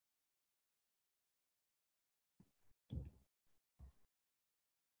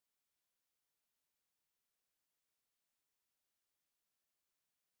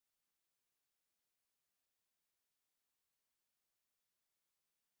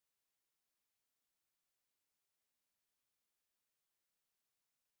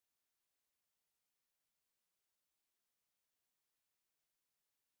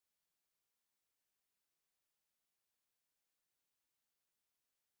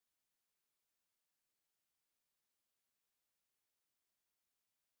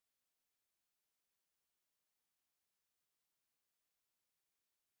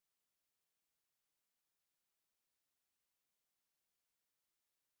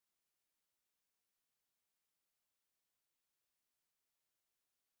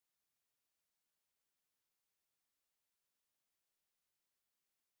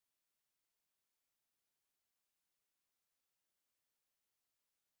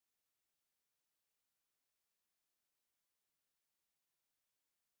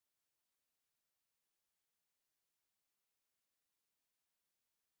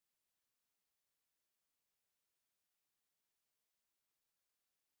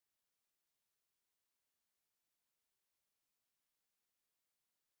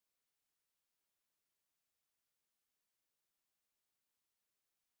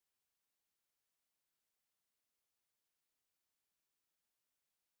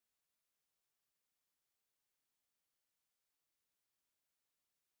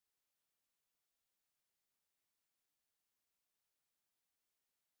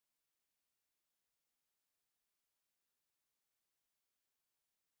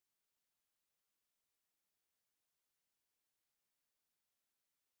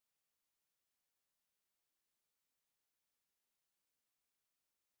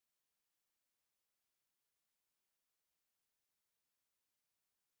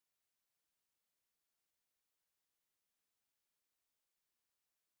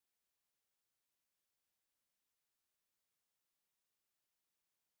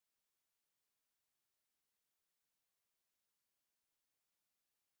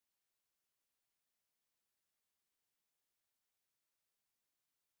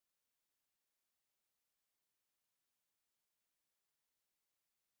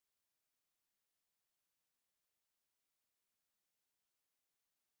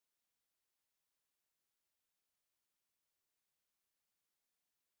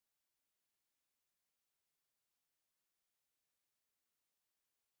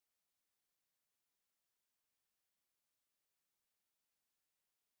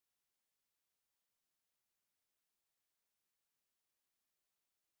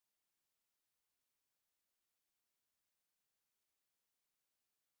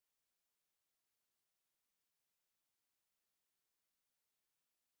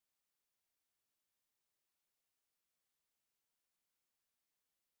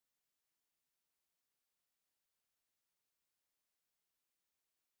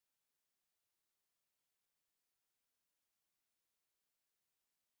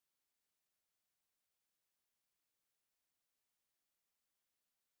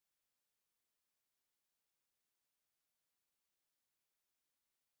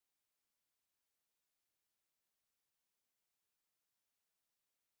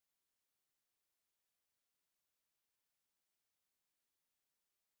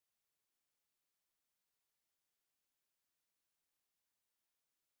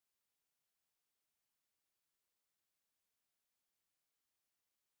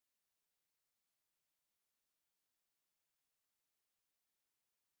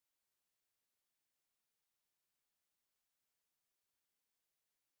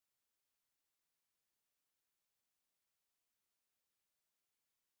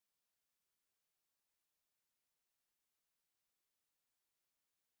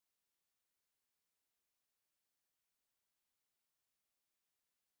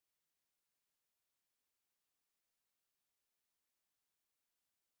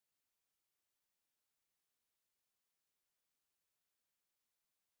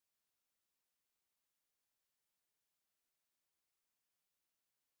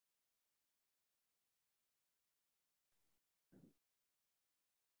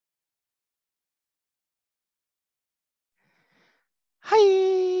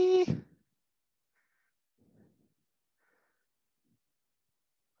Hi.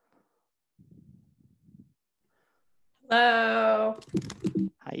 Hello.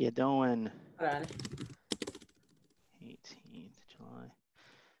 How you doing? Hold on. 18th July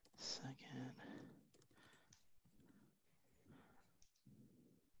 2nd.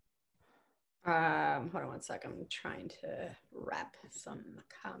 Hold on one second. I'm trying to wrap some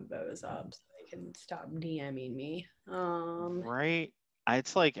combos up so they can stop DMing me. Right?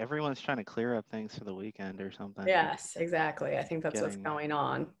 It's like everyone's trying to clear up things for the weekend or something. Yes, exactly. I think that's what's Getting- going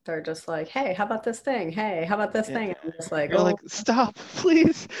on. They're just like, hey, how about this thing? Hey, how about this Yeah. thing? I'm just like, You're oh, like, stop,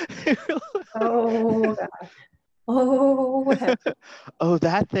 please. oh, God. Oh, what happened? Oh,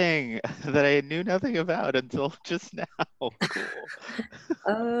 that thing that I knew nothing about until just now. Cool.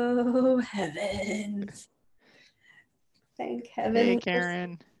 Oh, heavens. Thank heaven. Hey,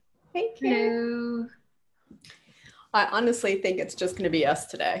 Karen. Hey, Karen. Hello. I honestly think it's just going to be us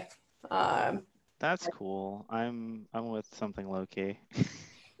today. That's cool. I'm with something low key.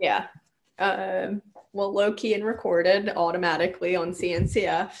 Yeah. Well, low key and recorded automatically on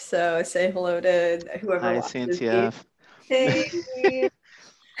CNCF. So say hello to whoever Hi, watches CNCF. Hey.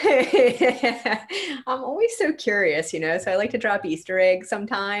 I'm always so curious, so I like to drop Easter eggs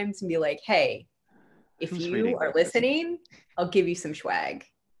sometimes and be like, hey, if Who's you reading are this? listening, I'll give you some swag.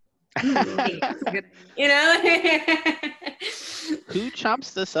 That's a good Who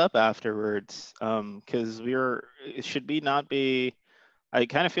chops this up afterwards? Because it should not be. I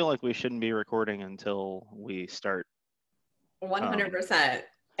kind of feel like we shouldn't be recording until we start. 100%.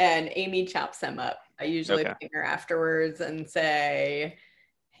 And Amy chops them up. I usually ping her afterwards and say,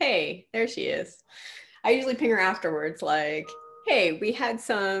 hey, there she is. I usually ping her afterwards like, hey, we had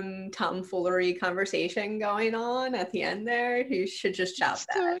some tomfoolery conversation going on at the end there. You should just chop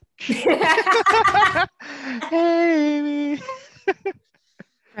that. Hey, Amy.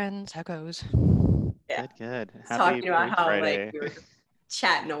 friends. How goes? Yeah. Good. Happy Talking about how Friday. like we were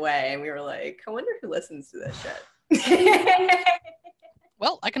chatting away and we were like, I wonder who listens to this shit.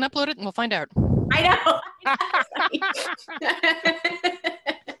 Well, I can upload it and we'll find out. I know.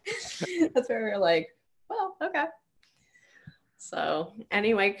 That's where we were like, well, okay. So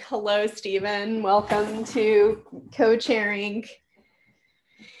anyway, hello, Stephen. Welcome to co-chairing.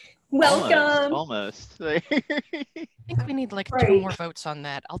 Welcome. Almost. I think we need like 2 more votes on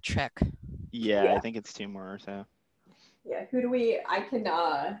that. I'll check. Yeah, I think it's 2 more or so. Yeah, who do I can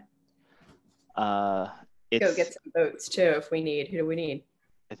It's, go get some votes too if we need. Who do we need?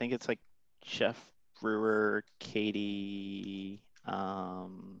 I think it's like Chef Brewer, Katie. Okay.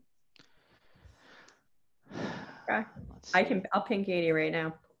 I'll ping Katie right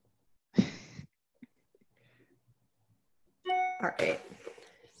now. All right.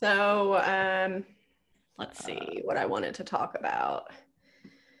 So let's see what I wanted to talk about.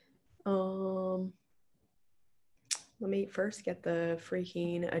 Let me first get the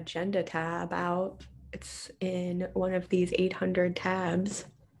freaking agenda tab out. It's in one of these 800 tabs.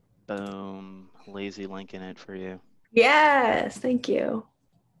 Boom. Lazy link in it for you. Yes, thank you.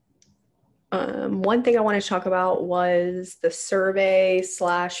 One thing I wanted to talk about was the survey /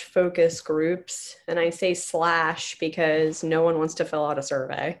 focus groups. And I say / because no one wants to fill out a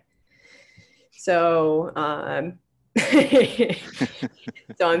survey. So,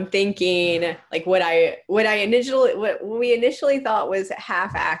 so I'm thinking like what we initially thought was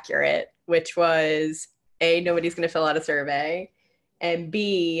half accurate, which was A, nobody's going to fill out a survey, and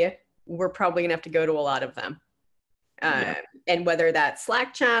B, we're probably going to have to go to a lot of them. And whether that's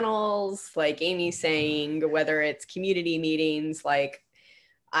Slack channels, like Amy's saying, whether it's community meetings, like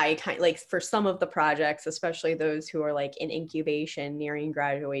I kind of like for some of the projects, especially those who are like in incubation, nearing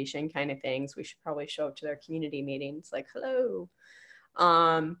graduation kind of things, we should probably show up to their community meetings like, hello.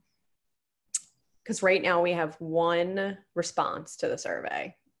 Because right now we have one response to the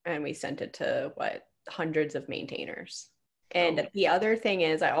survey and we sent it to hundreds of maintainers. And the other thing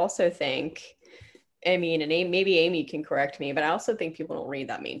is, I also think, I mean, and maybe Amy can correct me, but I also think people don't read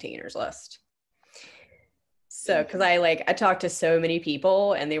that maintainers list. So, because I talked to so many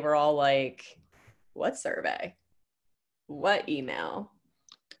people and they were all like, what survey? What email?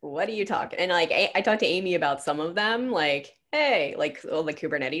 What are you talking? And like, I talked to Amy about some of them, like, hey, like on the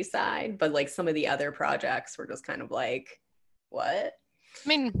Kubernetes side, but like some of the other projects were just kind of like, what? I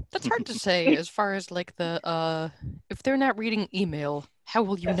mean, that's hard to say as far as like the, if they're not reading email, how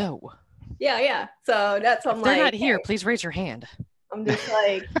will you know? Yeah. So that's what I'm like. If they're not here, please raise your hand. I'm just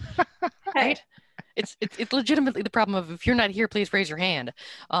like, hey. Right? It's legitimately the problem of if you're not here, please raise your hand.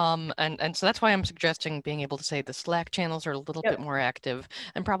 And so that's why I'm suggesting being able to say the Slack channels are a little bit more active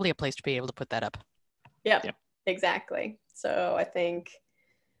and probably a place to be able to put that up. Yep. Exactly. So I think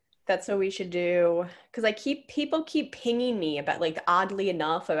that's what we should do. Because people keep pinging me about, like, oddly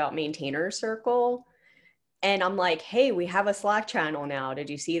enough, about Maintainer Circle. And I'm like, hey, we have a Slack channel now. Did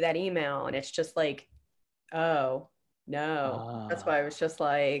you see that email? And it's just like, oh, no. That's why I was just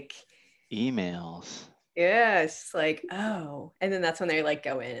like, emails. yeah, it's just like, oh. And then that's when they like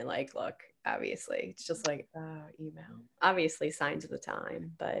go in and like, look, obviously, it's just like, oh, email. Obviously, signs of the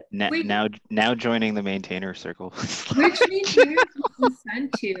time, but Wait. Now joining the Maintainer Circle. Which maintainers was this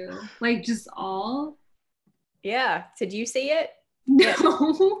sent to? Like just all? yeah. Did you see it?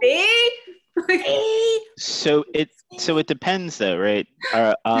 No. See? So it depends though, right?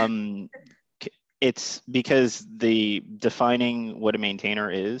 It's because the defining what a maintainer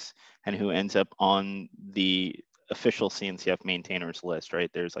is and who ends up on the official CNCF maintainers list,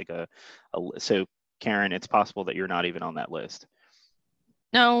 right? There's like so Karen, it's possible that you're not even on that list.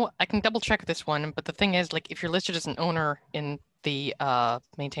 No, I can double check this one, but the thing is, like, if you're listed as an owner in the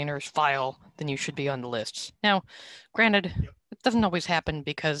maintainers file, then you should be on the lists. Now, granted, it doesn't always happen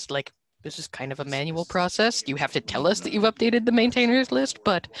because, like, this is kind of a manual process. You have to tell us that you've updated the maintainers list,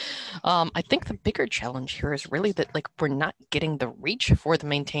 but I think the bigger challenge here is really that, like, we're not getting the reach for the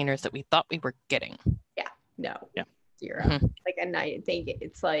maintainers that we thought we were getting. No. Yeah. 0. Like, and I think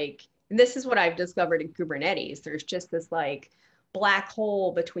it's like, this is what I've discovered in Kubernetes. There's just this like black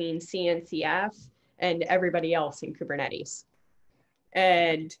hole between CNCF and everybody else in Kubernetes.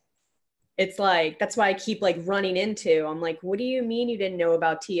 And it's like, that's why I keep like running into, I'm like, what do you mean you didn't know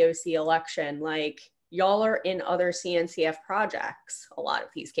about TOC election? Like, y'all are in other CNCF projects, a lot of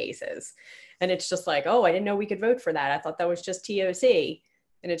these cases. And it's just like, oh, I didn't know we could vote for that. I thought that was just TOC.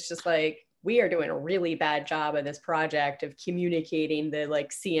 And it's just like, we are doing a really bad job of this project of communicating the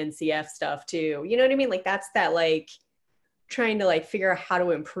like CNCF stuff too. You know what I mean? Like, that's that like trying to like figure out how to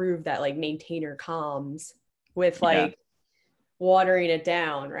improve that like maintainer comms with like watering it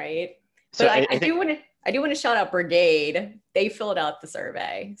down, right? So but I do want to shout out Brigade. They filled out the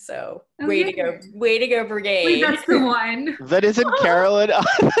survey, so way to go, Brigade. Wait, that's the one. That isn't Carolyn.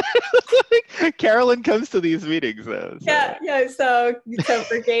 Carolyn comes to these meetings though. So. Yeah. So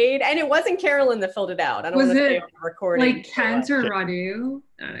Brigade, and it wasn't Carolyn that filled it out. I don't want to say on the recording. Like Kent or Radu?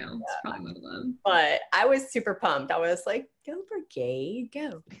 I don't know. It's probably one of them. But I was super pumped. I was like, go Brigade,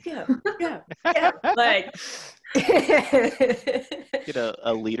 go. Like. Get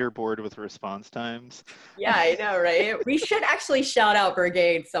a leaderboard with response times. Yeah, I know, right? We should actually shout out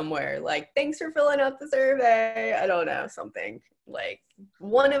Brigade somewhere. Like, thanks for filling out the survey. I don't know, something like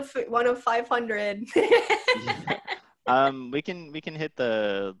one of 500. We can hit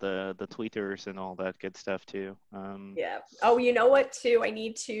the tweeters and all that good stuff too. Yeah. Oh, you know what? Too, I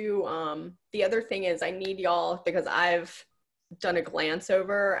need to. The other thing is, I need y'all, because I've done a glance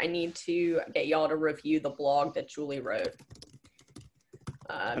over. I need to get y'all to review the blog that Julie wrote.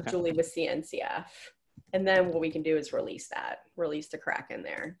 Julie with CNCF, and then what we can do is release the crack in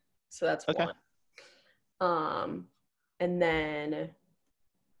there. So that's one. And then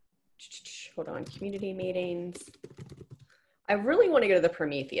hold on, community meetings. I really want to go to the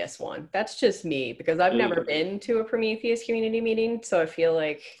Prometheus one. That's just me, because I've never been to a Prometheus community meeting, so I feel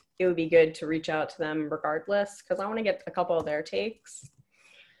like it would be good to reach out to them regardless, because I want to get a couple of their takes.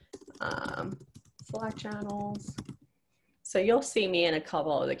 Slack channels. So you'll see me in a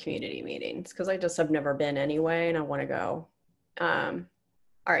couple of the community meetings, because I just have never been anyway, and I want to go.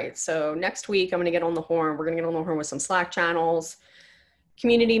 All right, so next week I'm going to get on the horn. We're going to get on the horn with some Slack channels,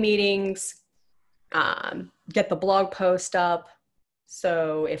 community meetings, get the blog post up.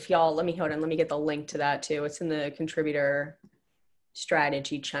 So if y'all, let me get the link to that too. It's in the contributor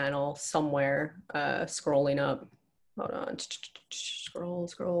strategy channel somewhere, scrolling up. Hold on,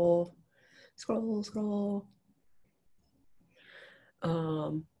 scroll.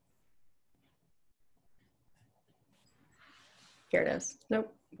 Here it is.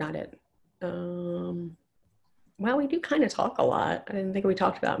 Nope, not it. Well, we do kind of talk a lot. I didn't think we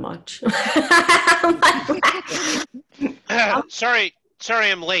talked that much. Sorry,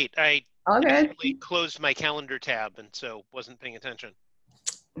 I'm late. I Okay. closed my calendar tab and so wasn't paying attention.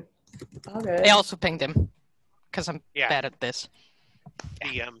 Okay. I also pinged him because I'm bad at this.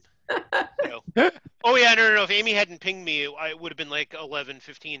 Oh yeah, no. If Amy hadn't pinged me, I would have been like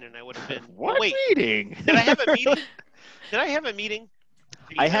 11:15, and I would have been. What meeting? Did I have a meeting?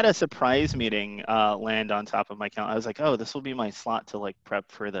 I had a surprise meeting land on top of my calendar. I was like, oh, this will be my slot to like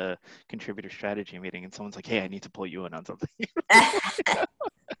prep for the contributor strategy meeting. And someone's like, hey, I need to pull you in on something.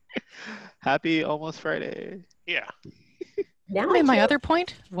 Happy almost Friday. Yeah. My other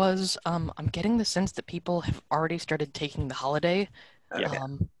point was I'm getting the sense that people have already started taking the holiday. Yeah.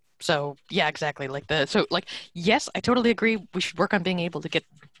 So yeah, exactly. Yes, I totally agree. We should work on being able to get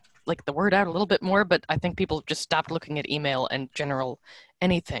like the word out a little bit more, but I think people just stopped looking at email and general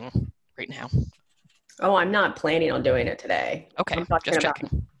anything right now. Oh, I'm not planning on doing it today. Okay, I'm talking just about,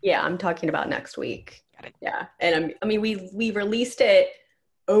 checking. yeah, I'm talking about next week. Got it. Yeah. And I mean, we released it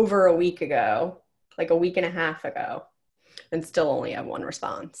over a week ago, like a week and a half ago, and still only have one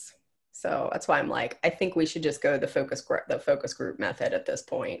response. So that's why I'm like, I think we should just go the focus group method at this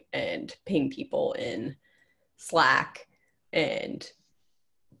point and ping people in Slack and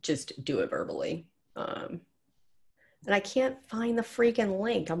just do it verbally. And I can't find the freaking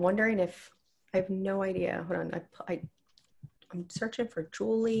link. I'm wondering if I have no idea. Hold on, I'm searching for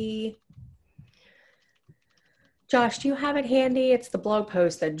Julie. Josh, do you have it handy? It's the blog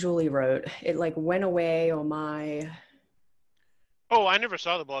post that Julie wrote. It like went away on my. Oh, I never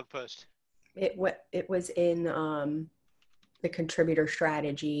saw the blog post. It was in the contributor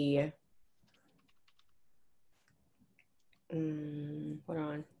strategy. Hold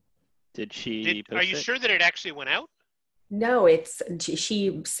on. Did she post Are you it? sure that it actually went out? No,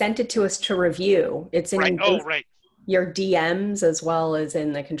 she sent it to us to review. It's in Right. Oh, right. your DMs as well as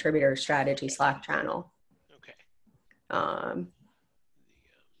in the contributor strategy Slack channel. Okay.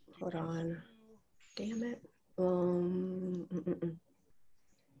 Hold on. Damn it.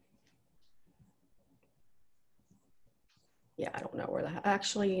 Yeah, I don't know where that.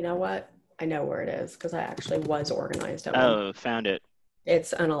 Actually, you know what? I know where it is because I actually was organized at one. Oh, found it.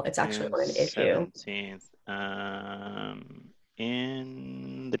 It's actually on an issue. 17th.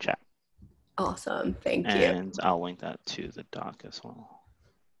 In the chat. Awesome. Thank you. And I'll link that to the doc as well.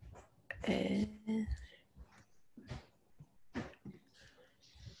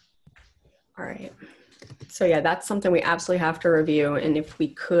 All right. So yeah, that's something we absolutely have to review. And if we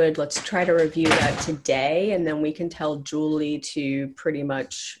could, let's try to review that today. And then we can tell Julie to pretty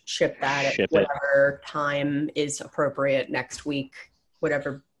much ship that at whatever time is appropriate next week,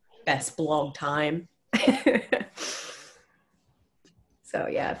 whatever best blog time. So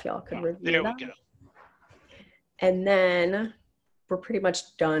yeah, if y'all could review there that. we go. And then we're pretty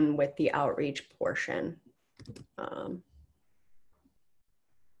much done with the outreach portion. All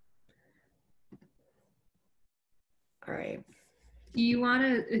right. Do you want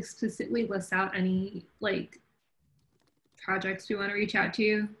to explicitly list out any like projects we want to reach out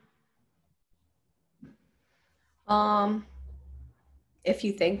to? If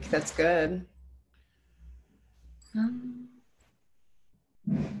you think that's good.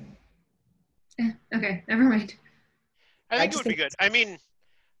 Okay, never mind. I think it would be good. I mean,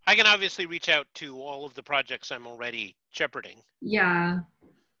 I can obviously reach out to all of the projects I'm already shepherding. Yeah.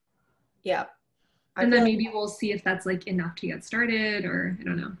 Yeah. And then maybe we'll see if that's like enough to get started, or I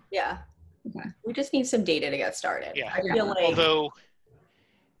don't know. Yeah. Okay. We just need some data to get started. Yeah. I feel like, although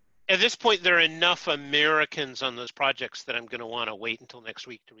at this point there are enough Americans on those projects that I'm going to want to wait until next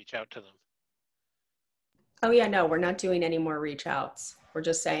week to reach out to them. Oh yeah, no, we're not doing any more reach outs. We're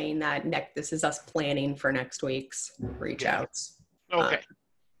just saying that this is us planning for next week's reach outs. Okay.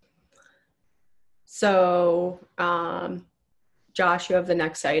 So, Josh, you have the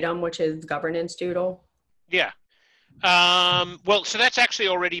next item, which is governance doodle. Yeah. Well, so that's actually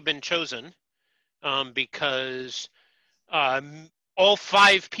already been chosen because all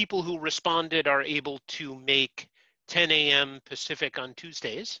 5 people who responded are able to make 10 a.m. Pacific on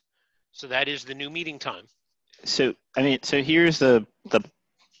Tuesdays. So that is the new meeting time. So, I mean, so here's the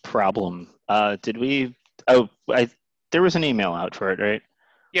problem. There was an email out for it, right?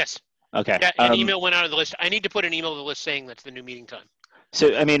 Yes. Okay. Yeah, an email went out of the list. I need to put an email to the list saying that's the new meeting time.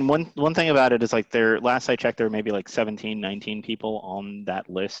 So, I mean, one thing about it is like last I checked, there were maybe like 17, 19 people on that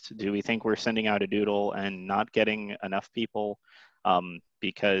list. Do we think we're sending out a doodle and not getting enough people?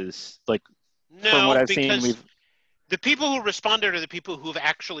 Because like, from what I've seen, the people who responded are the people who've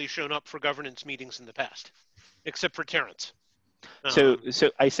actually shown up for governance meetings in the past, except for Terrence. So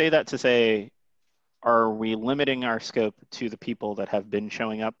I say that to say, are we limiting our scope to the people that have been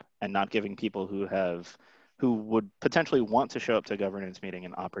showing up and not giving people who would potentially want to show up to a governance meeting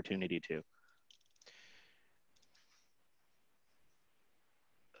an opportunity to?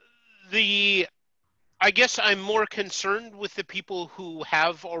 I guess I'm more concerned with the people who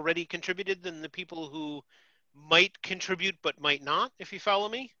have already contributed than the people who might contribute but might not, if you follow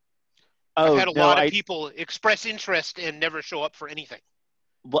me. I've had a lot of people express interest and never show up for anything.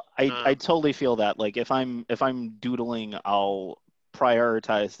 Well, I totally feel that. Like if I'm doodling, I'll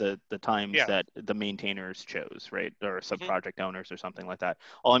prioritize the times that the maintainers chose, right? Or sub-project owners or something like that.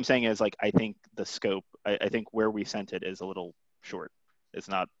 All I'm saying is like I think the scope, I think where we sent it is a little short. It's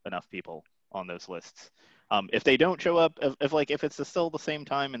not enough people on those lists. If they don't show up, if it's still the same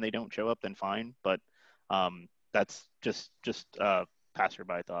time and they don't show up, then fine. But that's just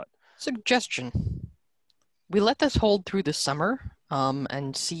passerby thought. Suggestion. We let this hold through the summer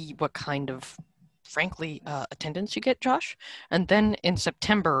and see what kind of, frankly, attendance you get, Josh. And then in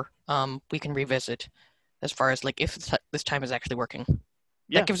September, we can revisit as far as like if this time is actually working.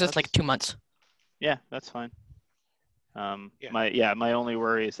 Yeah, That gives us like 2 months. Yeah, that's fine. Yeah. My only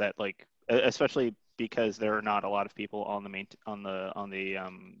worry is that like, especially because there are not a lot of people on the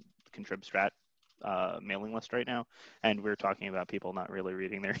Contrib Strat mailing list right now, and we're talking about people not really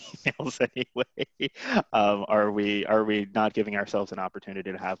reading their emails anyway. Are we not giving ourselves an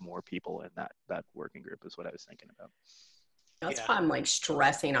opportunity to have more people in that working group? Is what I was thinking about. That's why I'm like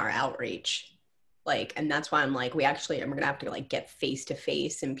stressing our outreach, like, and that's why I'm like, we're gonna have to like get face to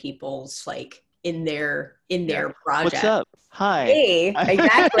face in people's like in their project. What's up? Hi. Hey,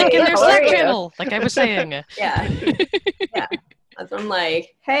 exactly. Like in their How are Slack you? channel, like I was saying. Yeah. Yeah. So I'm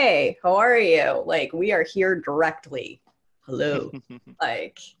like, hey, how are you? Like, we are here directly. Hello.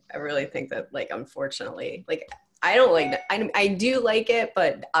 Like, I really think that, like, unfortunately, like, I don't like that. I do like it,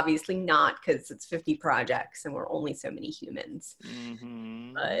 but obviously not because it's 50 projects and we're only so many humans.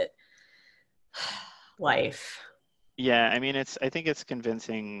 Mm-hmm. But life. Yeah, I mean, I think it's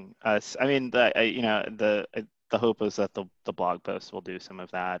convincing us. I mean, the hope is that the blog post will do some of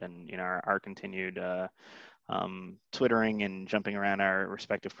that, and our continued twittering and jumping around our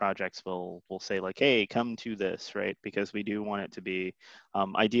respective projects will say like, hey, come to this, right? Because we do want it to be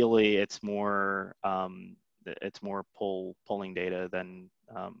ideally it's more pulling data than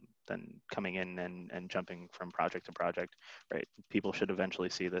coming in and jumping from project to project, right? People should eventually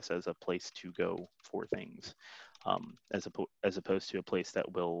see this as a place to go for things, as opposed to a place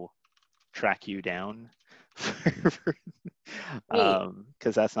that will track you down,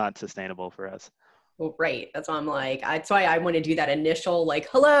 because that's not sustainable for us. Well, right. That's why I'm like, that's why I want to do that initial, like,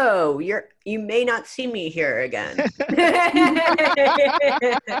 hello, you may not see me here again.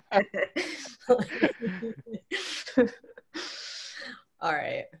 All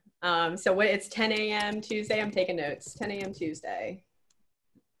right. So it's 10 a.m. Tuesday. I'm taking notes. 10 a.m. Tuesday.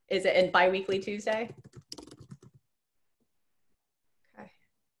 Is it a bi-weekly Tuesday? Okay.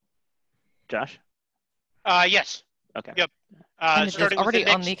 Josh? Yes. Okay. Yep. And it is Starting with already the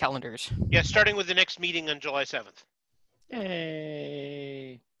next, on the calendars. Yeah, starting with the next meeting on July 7th.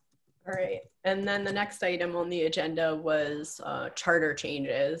 Yay. All right. And then the next item on the agenda was charter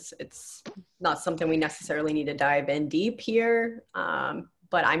changes. It's not something we necessarily need to dive in deep here,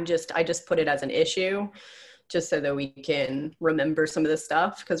 but I just put it as an issue just so that we can remember some of the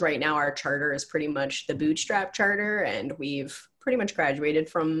stuff, because right now our charter is pretty much the bootstrap charter, and we've pretty much graduated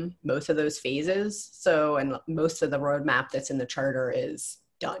from most of those phases. So, and most of the roadmap that's in the charter is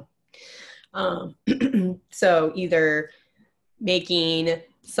done. So either making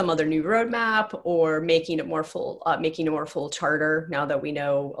some other new roadmap or making a more full charter now that we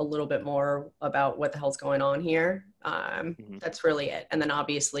know a little bit more about what the hell's going on here. That's really it. And then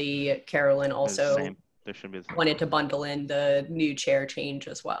obviously Carolyn also wanted to bundle in the new chair change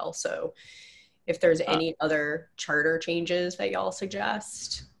as well. So if there's any other charter changes that y'all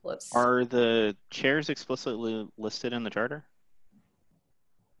suggest, Are the chairs explicitly listed in the charter?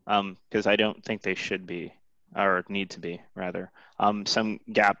 Because I don't think they should be, or need to be, rather. Some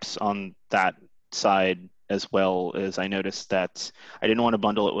gaps on that side, as well as I noticed that I didn't want to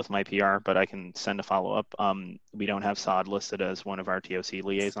bundle it with my PR, but I can send a follow-up. We don't have SOD listed as one of our TOC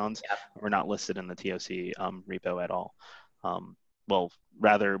liaisons. Yep. We're not listed in the TOC repo at all. Well,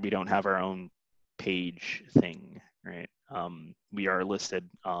 rather, we don't have our own page thing, right? We are listed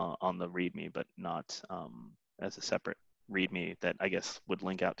on the README, but not as a separate README that I guess would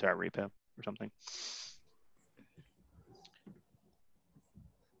link out to our repo or something.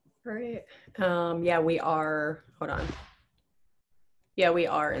 All right. Yeah, we are. Hold on. Yeah, we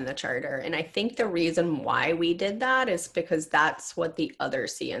are in the charter. And I think the reason why we did that is because that's what the other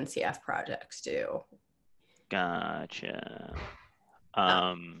CNCF projects do. Gotcha.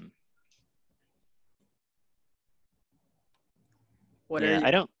 What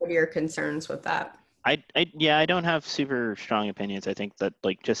are your concerns with that? I don't have super strong opinions. I think that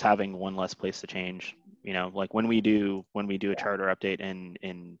like just having one less place to change, like when we do a charter update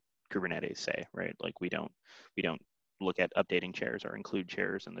in Kubernetes, say, right? Like we don't look at updating chairs or include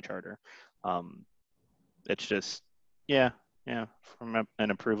chairs in the charter. It's just from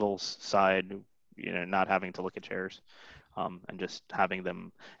an approvals side, not having to look at chairs, and just having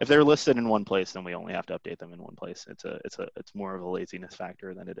them, if they're listed in one place, then we only have to update them in one place. It's more of a laziness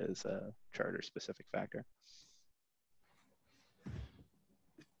factor than it is a charter specific factor.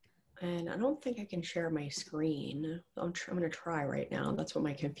 And I don't think I can share my screen. I'm going to try right now. That's what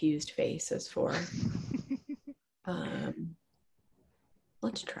my confused face is for.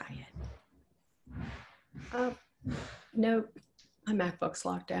 Let's try it. Nope. My MacBook's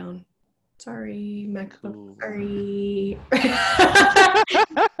locked down. Sorry, MacBook. Ooh. Sorry.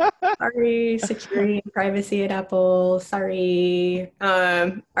 Sorry, security and privacy at Apple. Sorry.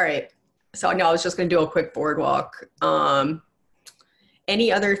 All right. So no, I was just going to do a quick boardwalk.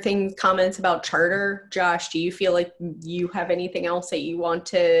 Any other comments about charter? Josh, do you feel like you have anything else that you want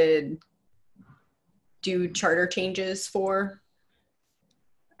to do charter changes for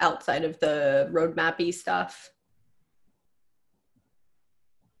outside of the roadmap-y stuff?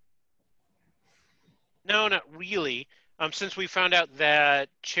 No, not really. Since we found out that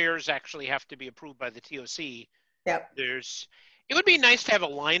chairs actually have to be approved by the TOC, yep. It would be nice to have a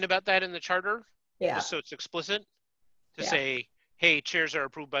line about that in the charter, yeah. just so it's explicit, to yeah. say, hey, chairs are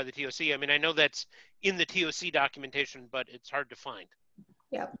approved by the TOC. I mean, I know that's in the TOC documentation, but it's hard to find.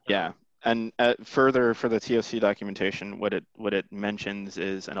 Yep. Yeah. And further for the TOC documentation, what it mentions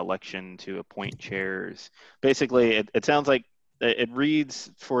is an election to appoint chairs. Basically, it sounds like it reads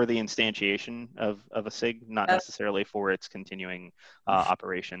for the instantiation of a SIG, not necessarily for its continuing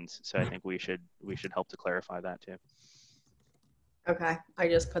operations. So I think we should help to clarify that too. Okay, I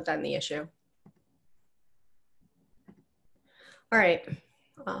just put that in the issue. All right.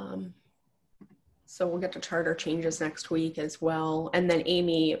 So we'll get to charter changes next week as well. And then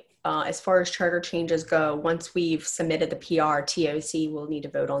Amy, as far as charter changes go, once we've submitted the PR, TOC will need to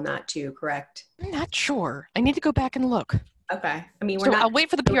vote on that too, correct? I'm not sure. I need to go back and look. Okay. I mean, I'll wait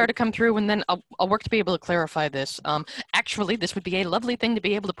for the PR to come through, and then I'll work to be able to clarify this. Actually, this would be a lovely thing to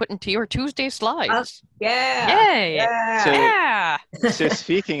be able to put into your Tuesday slides. Yeah. Yay! Yeah. So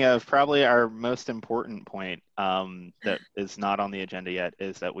speaking of probably our most important point that is not on the agenda yet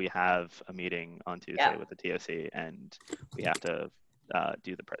is that we have a meeting on Tuesday with the TOC, and we have to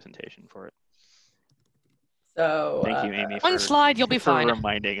do the presentation for it. So thank you, Amy. One slide, you'll be fine. For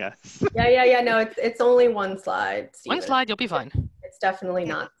reminding us. Yeah. No, it's only one slide, Steven. One slide, you'll be fine. It's definitely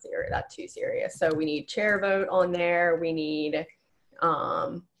not too serious. So we need chair vote on there. We need,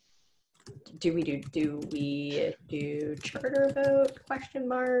 do we do charter vote? Question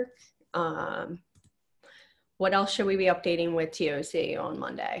mark. What else should we be updating with TOC on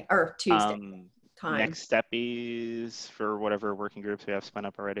Monday or Tuesday? Next step is for whatever working groups we have spun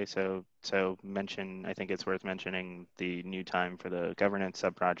up already. So mention, I think it's worth mentioning the new time for the governance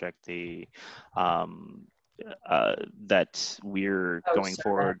subproject, the that we're going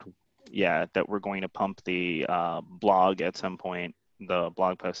forward. Yeah, that we're going to pump the blog at some point, the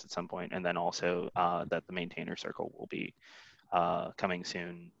blog post at some point, and then also that the maintainer circle will be coming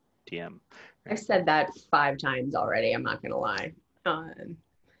soon, TM. I've said that 5 times already, I'm not gonna lie.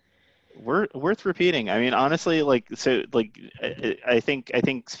 Worth repeating. I mean, honestly, I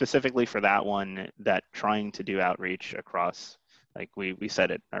think specifically for that one, that trying to do outreach across, like we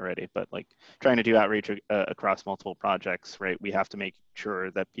said it already, but like trying to do outreach across multiple projects, right? We have to make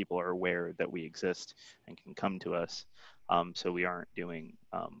sure that people are aware that we exist and can come to us. So we aren't doing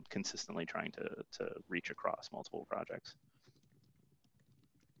consistently trying to reach across multiple projects.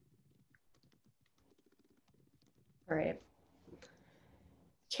 All right.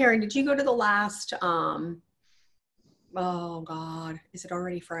 Karen, did you go to the last, oh God, is it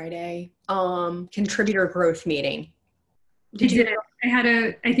already Friday? Contributor growth meeting. Did you?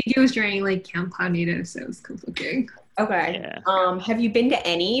 I think it was during like Camp Cloud Native, so it was conflicting. Okay. Yeah. Have you been to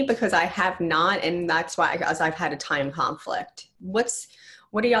any? Because I have not, and that's why, as I've had a time conflict. What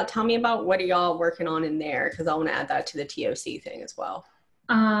do y'all, tell me about what are y'all working on in there? Because I want to add that to the TOC thing as well.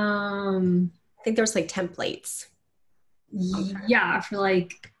 I think there's like templates. Yeah, for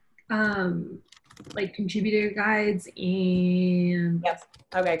like contributor guides and yep.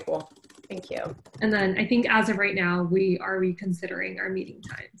 Okay, cool. Thank you. And then I think as of right now we are reconsidering our meeting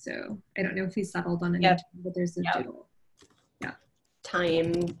time. So I don't know if we settled on any time, but there's a doodle. Yeah.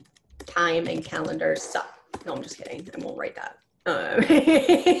 Time and calendar stuff. No, I'm just kidding. I won't write that.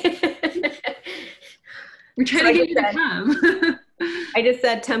 We're trying to get you to come. I just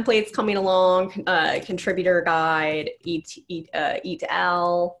said templates coming along, contributor guide,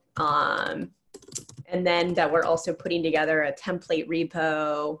 EATL, and then that we're also putting together a template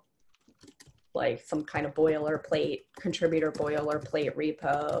repo, like some kind of boilerplate, contributor boilerplate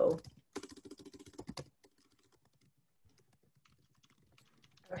repo.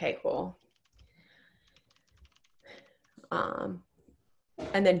 Okay, cool.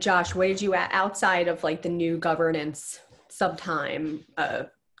 And then Josh, what did you add outside of like the new governance time,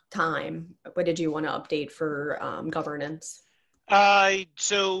 what did you want to update for governance?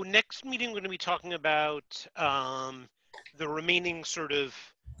 So next meeting, we're going to be talking about the remaining sort of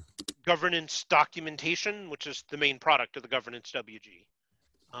governance documentation, which is the main product of the governance WG,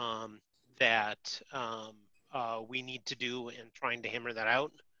 that we need to do, and trying to hammer that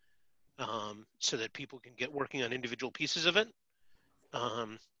out so that people can get working on individual pieces of it.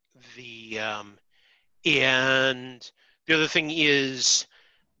 And the other thing is,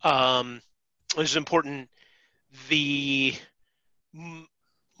 this is important, the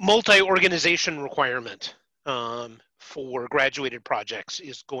multi-organization requirement for graduated projects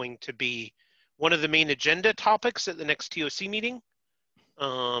is going to be one of the main agenda topics at the next TOC meeting.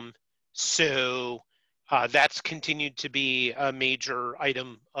 So that's continued to be a major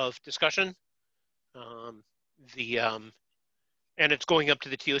item of discussion. And it's going up to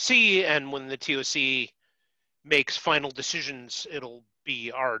the TOC, and when the TOC makes final decisions, it'll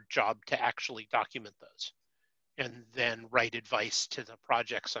be our job to actually document those and then write advice to the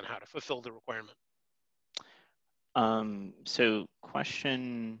projects on how to fulfill the requirement. So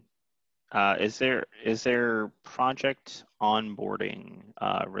question, is there project onboarding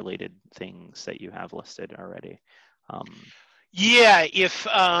related things that you have listed already? Yeah, if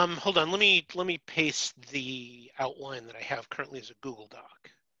hold on, let me paste the outline that I have currently as a Google Doc.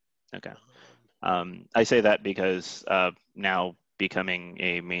 Okay. I say that because now becoming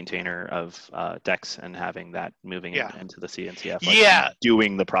a maintainer of decks and having that moving into the CNCF, like I'm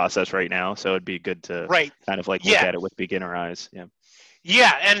doing the process right now, so it'd be good to kind of like look at it with beginner eyes.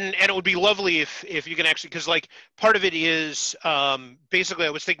 Yeah, and it would be lovely if you can actually, because like part of it is basically I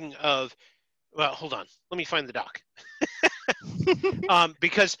was thinking of, well, hold on, let me find the doc.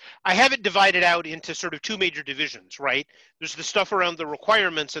 Because I have it divided out into sort of two major divisions, right? There's the stuff around the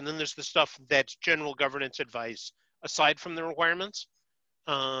requirements, and then there's the stuff that's general governance advice aside from the requirements.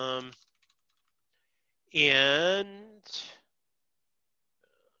 And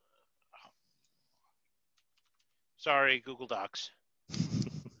sorry, Google Docs.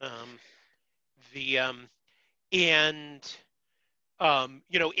 And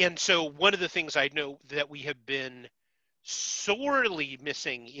so one of the things I know that we have been sorely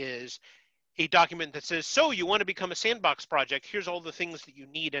missing is a document that says, so you want to become a sandbox project, here's all the things that you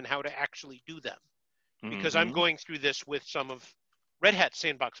need and how to actually do them. Because I'm going through this with some of Red Hat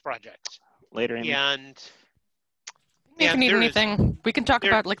sandbox projects. Later, Amy. And if you need anything, we can talk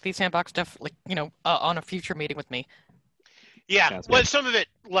about like the sandbox stuff, like, on a future meeting with me. Yeah, well, some of it,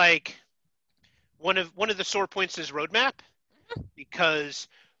 like one of the sore points is roadmap, because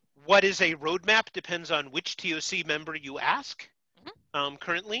what is a roadmap depends on which TOC member you ask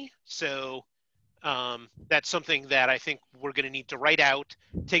currently. So that's something that I think we're going to need to write out,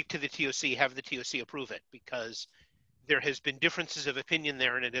 take to the TOC, have the TOC approve it, because there has been differences of opinion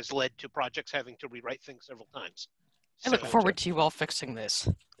there, and it has led to projects having to rewrite things several times. I look forward to you all fixing this.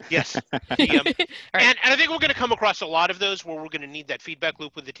 Yes. And I think we're going to come across a lot of those where we're going to need that feedback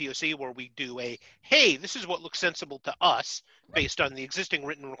loop with the TOC, where we do hey, this is what looks sensible to us based on the existing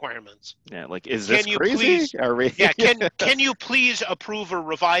written requirements. Yeah, like, is this crazy? Can you please approve or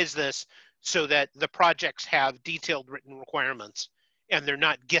revise this so that the projects have detailed written requirements and they're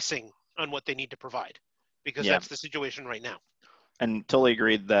not guessing on what they need to provide? Because that's the situation right now. And totally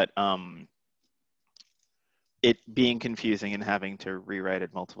agreed that it being confusing and having to rewrite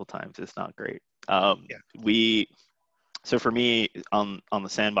it multiple times is not great. So for me, on the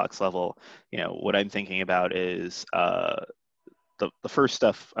sandbox level, what I'm thinking about is the first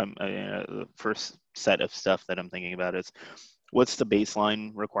stuff. The first set of stuff that I'm thinking about is what's the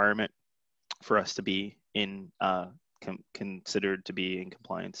baseline requirement for us to be in considered to be in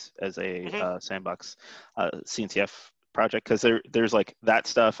compliance as a sandbox CNCF project, because there's like that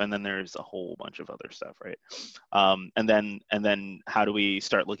stuff, and then there's a whole bunch of other stuff, right? And then how do we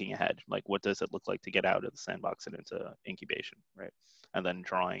start looking ahead? Like, what does it look like to get out of the sandbox and into incubation, right? And then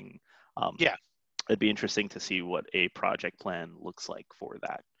drawing. It'd be interesting to see what a project plan looks like for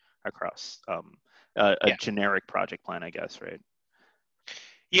that across a generic project plan, I guess, right?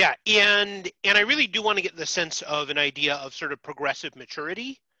 Yeah, and I really do want to get the sense of an idea of sort of progressive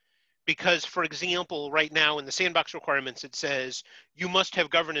maturity. Because, for example, right now in the sandbox requirements, it says you must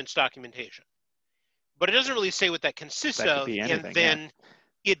have governance documentation. But it doesn't really say what that consists of. And then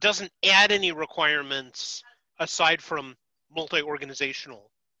it doesn't add any requirements aside from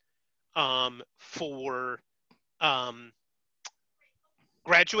multi-organizational for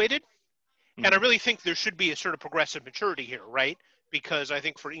graduated. And I really think there should be a sort of progressive maturity here, right? Because I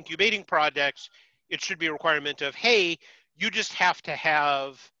think for incubating projects, it should be a requirement of, hey, you just have to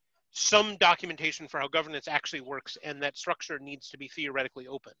have some documentation for how governance actually works, and that structure needs to be theoretically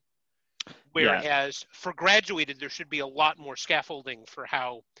open. Yeah. Whereas for graduated, there should be a lot more scaffolding for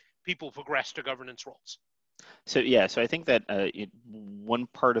how people progress to governance roles. So yeah, so I think that one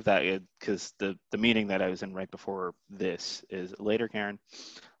part of that, because the meeting that I was in right before this is later, Karen,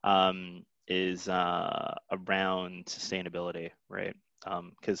 is around sustainability, right?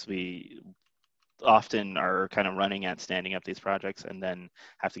 Because we often are kind of running at standing up these projects and then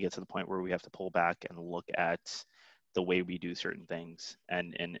have to get to the point where we have to pull back and look at the way we do certain things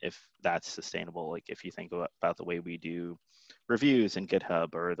and if that's sustainable. Like if you think about the way we do reviews in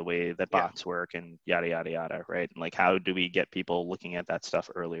GitHub or the way that bots work and yada yada yada, right? And like how do we get people looking at that stuff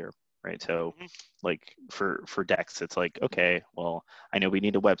earlier, right? So like for Dex, it's like, okay, well, I know we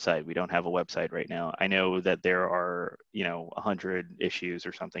need a website. We don't have a website right now. I know that there are, 100 issues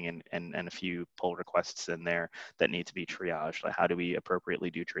or something and a few pull requests in there that need to be triaged. Like how do we appropriately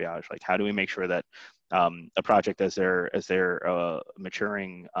do triage? Like how do we make sure that a project as they're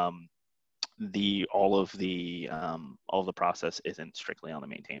maturing, all of the process isn't strictly on the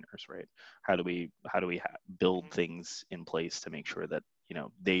maintainers, right? How do we build things in place to make sure that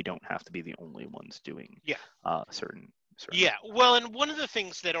they don't have to be the only ones doing certain. Yeah, well, and one of the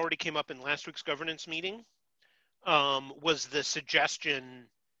things that already came up in last week's governance meeting was the suggestion,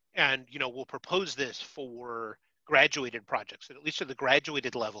 and we'll propose this for graduated projects, that at least at the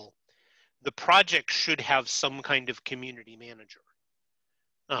graduated level, the project should have some kind of community manager.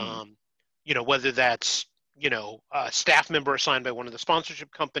 Whether that's, a staff member assigned by one of the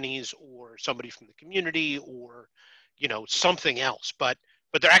sponsorship companies or somebody from the community or, something else. But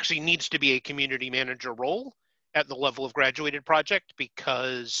there actually needs to be a community manager role at the level of graduated project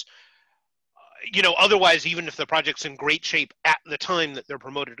because, otherwise, even if the project's in great shape at the time that they're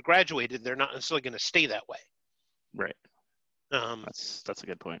promoted to graduated, they're not necessarily going to stay that way. Right. That's a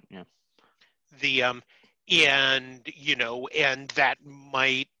good point. Yeah. And that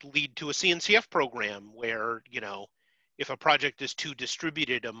might lead to a CNCF program where, if a project is too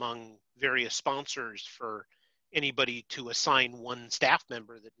distributed among various sponsors for anybody to assign one staff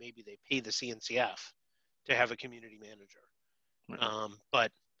member, that maybe they pay the CNCF to have a community manager. Right.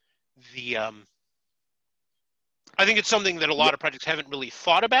 But I think it's something that a lot of projects haven't really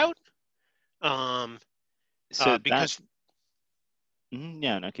thought about. Because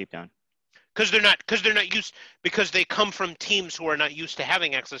no, keep going. Because they're not used, because they come from teams who are not used to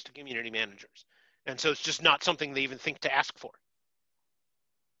having access to community managers, and so it's just not something they even think to ask for.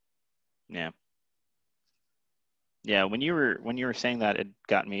 Yeah, when you were saying that, it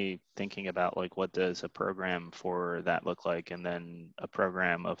got me thinking about like what does a program for that look like, and then a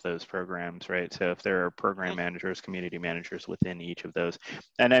program of those programs, right? So if there are program managers, community managers within each of those,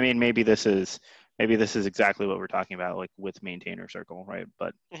 and I mean maybe this is exactly what we're talking about, like with Maintainer Circle, right?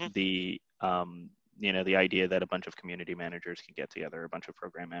 But the the idea that a bunch of community managers can get together, a bunch of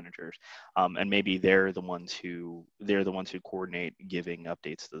program managers, and maybe they're the ones who coordinate giving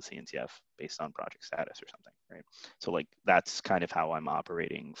updates to the CNCF based on project status or something, right? So like that's kind of how I'm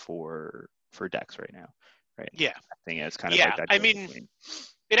operating for Dex right now, right? Yeah. I think it's kind of like that. I mean,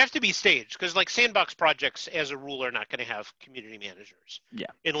 it'd have to be staged because like sandbox projects as a rule are not going to have community managers.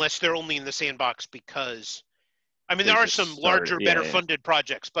 Yeah. Unless they're only in the sandbox because, I mean, there are some larger, better funded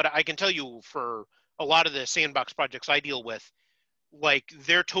projects, but I can tell you for a lot of the sandbox projects I deal with, like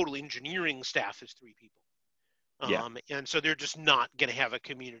their total engineering staff is 3 people. And so they're just not going to have a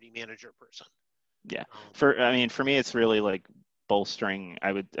community manager person. Yeah. For me, it's really like bolstering.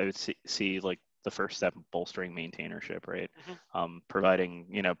 I would see like the first step of bolstering maintainership, right?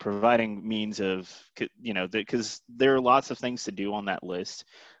 Providing means of, because there are lots of things to do on that list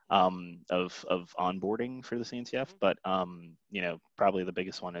of onboarding for the CNCF, but probably the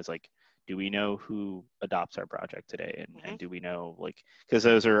biggest one is like, do we know who adopts our project today? And do we know, like, because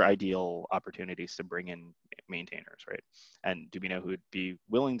those are ideal opportunities to bring in maintainers, right? And do we know who would be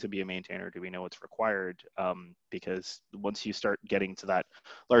willing to be a maintainer? Do we know what's required? Because once you start getting to that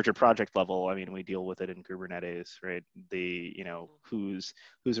larger project level, I mean, we deal with it in Kubernetes, right? Who's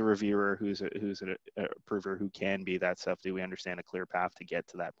a reviewer, who's an approver, who can be that stuff? Do we understand a clear path to get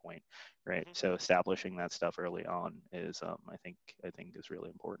to that point, right? So establishing that stuff early on is, I think is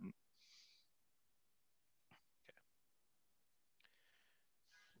really important.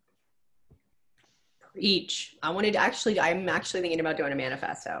 Each. I'm actually thinking about doing a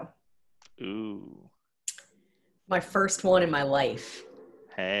manifesto. Ooh. My first one in my life.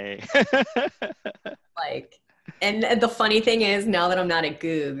 Hey. And the funny thing is, now that I'm not at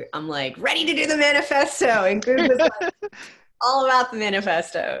Goog, I'm like ready to do the manifesto, and Goog was like all about the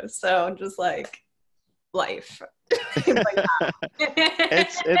manifesto. So I'm just like, life.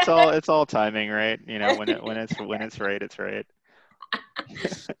 It's all timing, right? When it's right, it's right.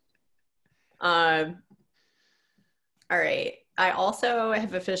 Um, all right. I also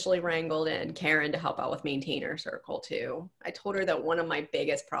have officially wrangled in Karen to help out with Maintainer Circle too. I told her that one of my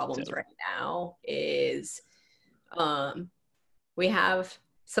biggest problems right now is we have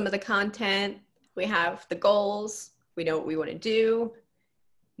some of the content, we have the goals, we know what we want to do.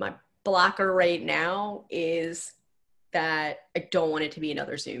 My blocker right now is that I don't want it to be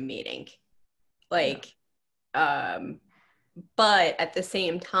another Zoom meeting. Like, but at the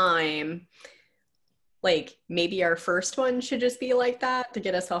same time, like maybe our first one should just be like that to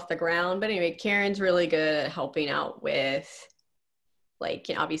get us off the ground. But anyway, Karen's really good at helping out with like,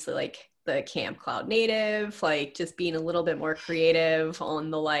 you know, obviously like the Camp Cloud Native, like just being a little bit more creative on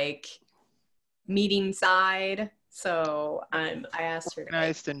the like meeting side. So I asked her to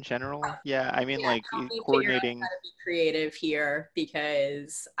Organized in general. Yeah, I mean, like help me coordinating. figure out how to be creative here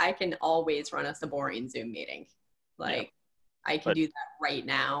because I can always run us a boring Zoom meeting. Like I can do that right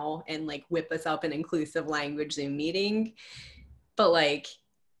now and like whip us up an inclusive language Zoom meeting. But like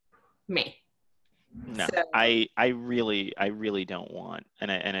me. No, So, I really don't want,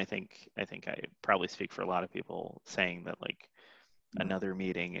 and I think I probably speak for a lot of people saying that like another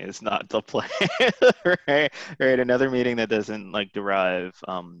meeting is not the plan, right? Right, another meeting that doesn't like derive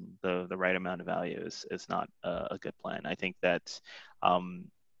the right amount of value is not a good plan. I think that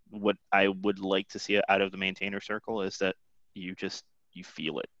what I would like to see out of the maintainer circle is that you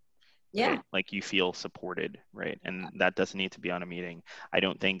feel it. yeah. Right? Like you feel supported, right? And that doesn't need to be on a meeting. I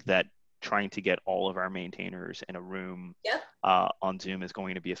don't think that trying to get all of our maintainers in a room on Zoom is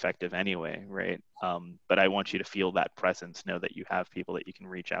going to be effective anyway, right? But I want you to feel that presence, know that you have people that you can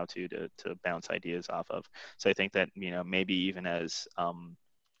reach out to bounce ideas off of. So I think that, you know, maybe even as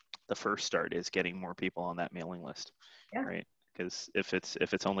the first start is getting more people on that mailing list, right? Because if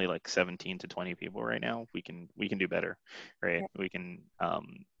it's only like 17 to 20 people right now, we can do better, right? We can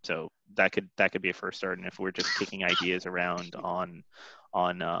so that could be a first start. And if we're just kicking ideas around on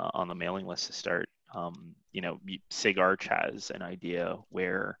the mailing list to start, you know, SIG Arch has an idea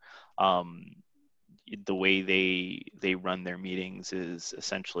where the way they run their meetings is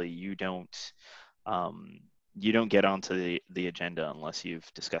essentially you don't get onto the agenda unless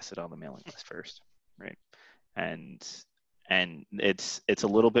you've discussed it on the mailing list first, right? And it's a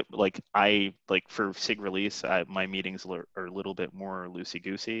little bit like for SIG release, my meetings are a little bit more loosey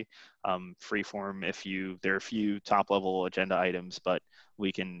goosey, free form. There are a few top level agenda items, but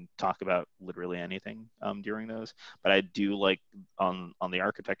we can talk about literally anything during those. But I do like on the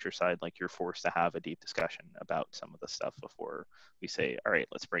architecture side, like you're forced to have a deep discussion about some of the stuff before we say, all right,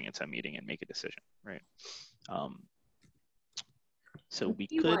 let's bring it to a meeting and make a decision, right? So we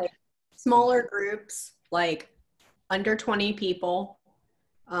could like smaller groups, like under 20 people,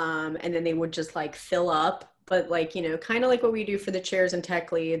 and then they would just like fill up. But like, you know, kind of like what we do for the chairs and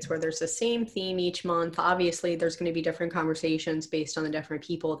tech leads, where there's the same theme each month. Obviously, there's going to be different conversations based on the different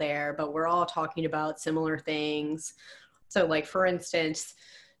people there, but we're all talking about similar things. So like, for instance,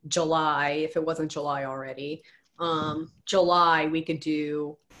 July, if it wasn't July already, July, we could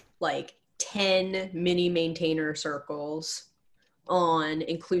do like 10 mini maintainer circles on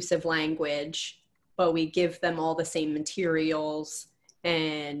inclusive language, but we give them all the same materials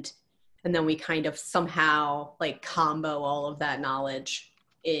and then we kind of somehow like combo all of that knowledge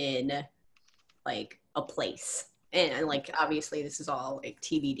in like a place. And like obviously this is all like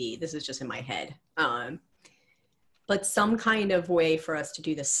TBD. This is just in my head. But some kind of way for us to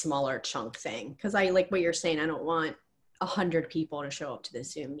do this smaller chunk thing. Because I like what you're saying. I don't want 100 people to show up to the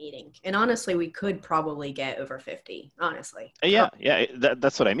Zoom meeting. And honestly, we could probably get over 50, honestly. yeah,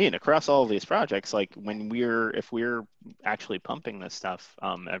 that's what I mean. Across all of these projects, like if we're actually pumping this stuff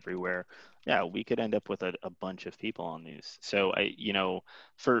everywhere, yeah, we could end up with a bunch of people on these. So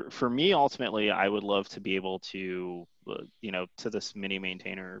for me, ultimately, I would love to be able to, to this mini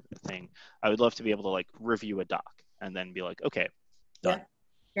maintainer thing, I would love to be able to like review a doc and then be like, okay, done,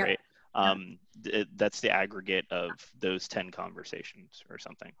 right? That's the aggregate of those 10 conversations or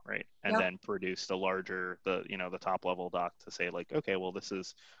something, right? And then produce the larger, the top level doc to say like, okay, well, this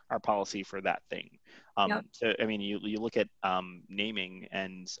is our policy for that thing. So I mean, you look at naming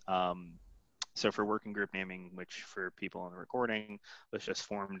and so for working group naming, which for people on the recording was just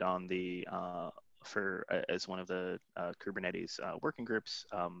formed on the as one of the Kubernetes working groups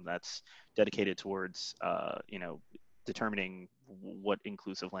that's dedicated towards determining what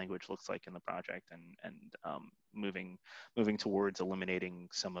inclusive language looks like in the project and moving towards eliminating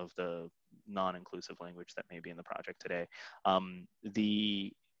some of the non-inclusive language that may be in the project today.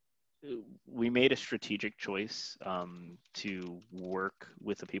 we made a strategic choice to work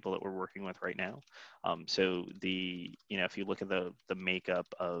with the people that we're working with right now. So if you look at the makeup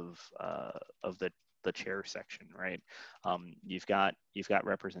of the chair section, right? You've got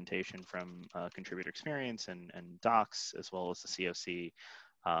representation from contributor experience and docs, as well as the COC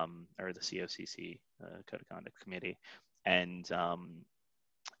or the COCC, Code of Conduct Committee, and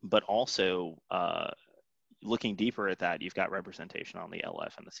but also looking deeper at that, you've got representation on the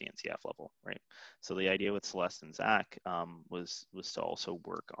LF and the CNCF level, right? So the idea with Celeste and Zach was to also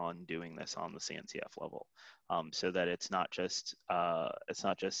work on doing this on the CNCF level, so that it's not just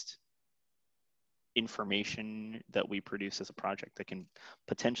information that we produce as a project that can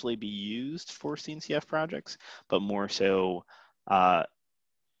potentially be used for CNCF projects, but more so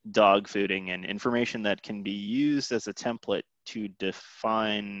dog fooding and information that can be used as a template to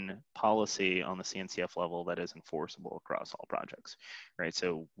define policy on the CNCF level that is enforceable across all projects, right?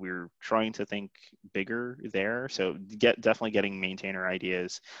 So we're trying to think bigger there. So definitely getting maintainer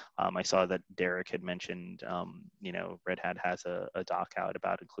ideas. I saw that Derek had mentioned, Red Hat has a doc out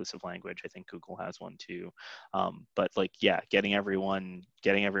about inclusive language. I think Google has one too. But getting everyone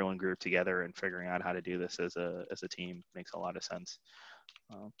grouped together and figuring out how to do this as a team makes a lot of sense.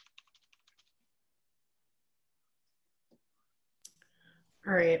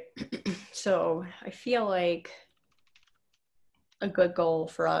 All right, so I feel like a good goal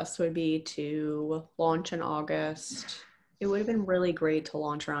for us would be to launch in August. It would have been really great to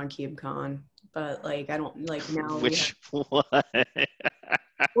launch around KubeCon, but I don't now. Which one? Well,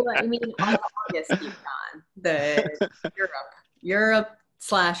 I mean, August KubeCon, the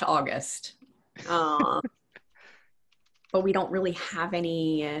Europe/August. But we don't really have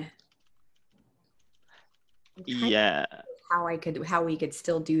any. Yeah. How we could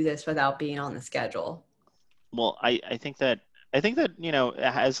still do this without being on the schedule. Well, I think that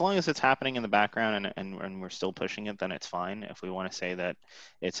as long as it's happening in the background and we're still pushing it, then it's fine. If we want to say that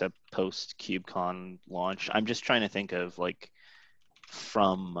it's a post KubeCon launch, I'm just trying to think of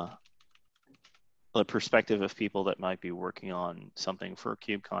from the perspective of people that might be working on something for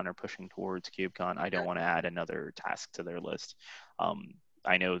KubeCon or pushing towards KubeCon. I don't want to add another task to their list.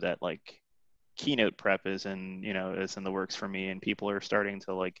 I know that keynote prep is in the works for me, and people are starting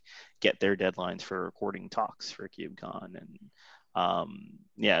to get their deadlines for recording talks for KubeCon, and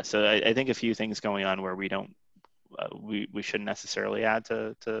so I think a few things going on where we don't we shouldn't necessarily add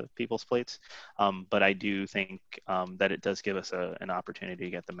to people's plates, but I do think that it does give us an opportunity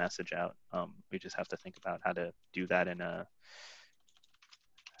to get the message out. We just have to think about how to do that in a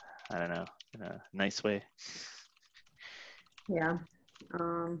nice way. Yeah.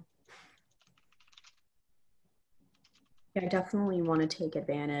 I definitely want to take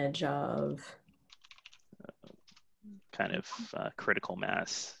advantage of kind of critical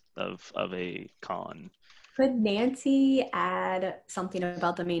mass of a con. Could Nancy add something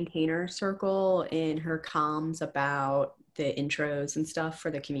about the maintainer circle in her comms about the intros and stuff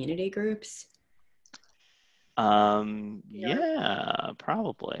for the community groups? Yeah,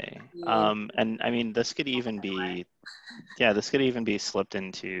 probably. And I mean, this could even be slipped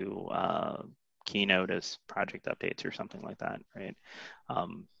into Keynote as project updates or something like that, right?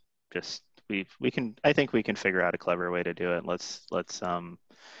 I think we can figure out a clever way to do it. Let's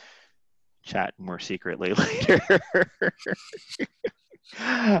chat more secretly later.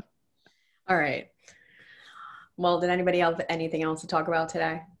 All right. Well, did anybody have anything else to talk about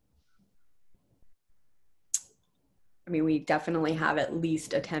today? I mean, we definitely have at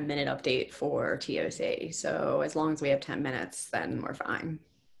least a 10-minute update for TOC. So as long as we have 10 minutes, then we're fine.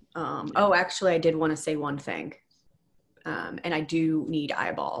 Oh, actually, I did want to say one thing. And I do need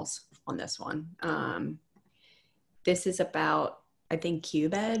eyeballs on this one. This is about, I think,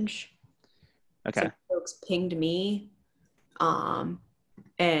 CubeEdge. Okay. Some folks pinged me.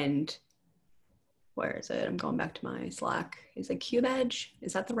 And where is it? I'm going back to my Slack. Is it CubeEdge?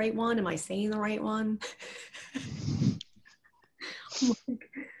 Is that the right one? Am I saying the right one?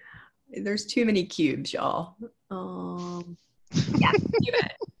 There's too many cubes, y'all. Yeah,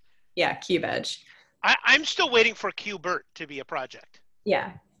 CubeEdge. Yeah, CubeEdge. I'm still waiting for QBERT to be a project.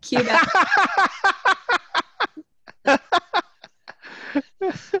 Yeah, CubeEdge.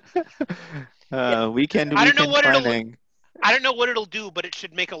 Weekend planning. I don't know what it'll do, but it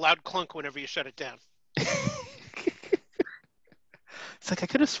should make a loud clunk whenever you shut it down. It's I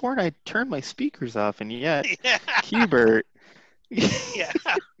could have sworn I turned my speakers off, and yet QBERT. Yeah.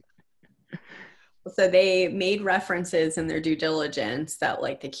 So they made references in their due diligence that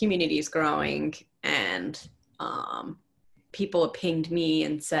the community is growing, and people have pinged me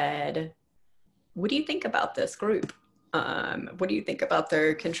and said, what do you think about this group? What do you think about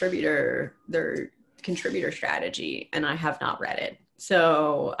their contributor strategy? And I have not read it.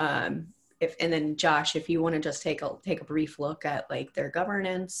 So and then Josh, if you want to just take a brief look at like their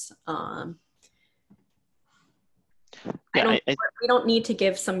governance. We don't need to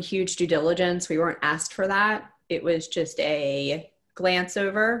give some huge due diligence. We weren't asked for that. It was just a glance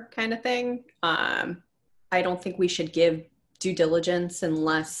over kind of thing. I don't think we should give due diligence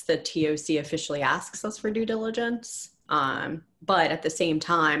unless the TOC officially asks us for due diligence. But at the same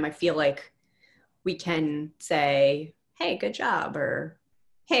time, I feel like we can say, hey, good job, or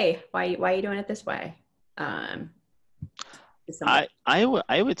hey, why are you doing it this way? I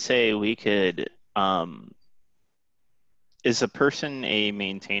would say we could, is a person a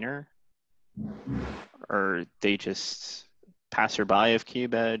maintainer, or they just passerby of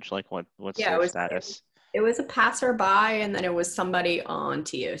CubeEdge? Like what's their status? It was a passerby, and then it was somebody on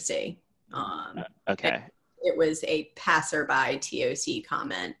TOC. Okay. It was a passerby TOC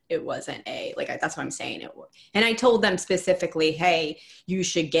comment. It wasn't that's what I'm saying. And I told them specifically, hey, you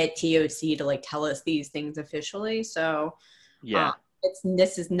should get TOC to like tell us these things officially. So yeah,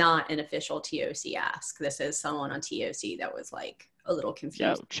 this is not an official TOC ask. This is someone on TOC that was like a little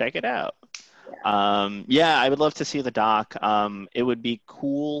confused. Yeah, check it out. Yeah, I would love to see the doc. It would be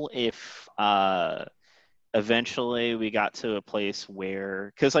cool if eventually we got to a place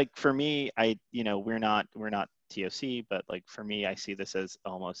where, because like for me, we're not TOC, but like for me, I see this as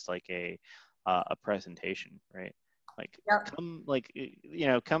almost like a presentation, right? Like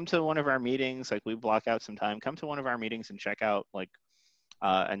come to one of our meetings. Like we block out some time, come to one of our meetings and check out like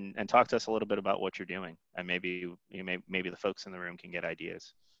and talk to us a little bit about what you're doing, and maybe maybe the folks in the room can get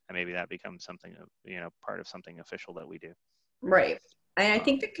ideas, and maybe that becomes something part of something official that we do. Right. And I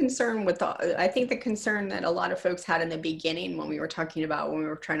think the concern that a lot of folks had in the beginning when we were trying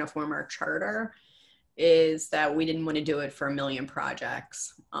to form our charter is that we didn't want to do it for 1 million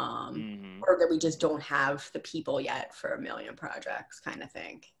projects, or that we just don't have the people yet for 1 million projects kind of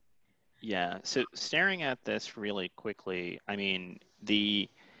thing. Yeah. So staring at this really quickly, I mean,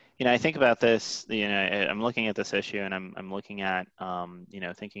 I think about this, I'm looking at this issue, and I'm looking at,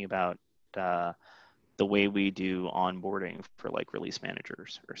 thinking about the way we do onboarding for like release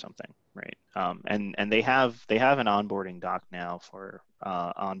managers or something, right? And they have an onboarding doc now for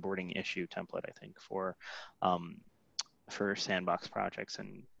onboarding issue template, I think, for sandbox projects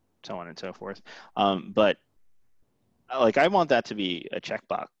and so on and so forth. But like I want that to be a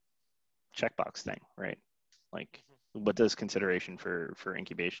checkbox thing, right? Like, what does consideration for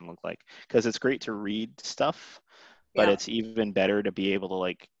incubation look like? Because it's great to read stuff, but it's even better to be able to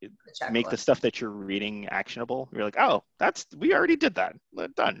like make the stuff that you're reading actionable. You're like, oh, we already did that,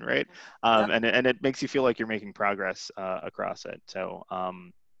 done, right? And it makes you feel like you're making progress across it. So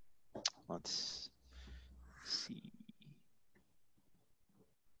let's see.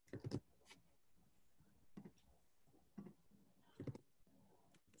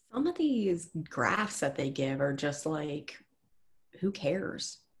 Some of these graphs that they give are just like, who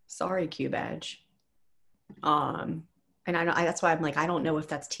cares? Sorry, CubeEdge. And that's why I'm like, I don't know if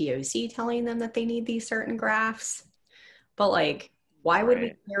that's TOC telling them that they need these certain graphs, but like, why would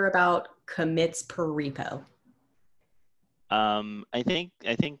we care about commits per repo? I think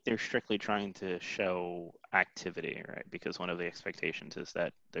they're strictly trying to show activity, right? Because one of the expectations is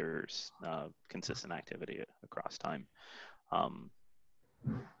that there's consistent activity across time.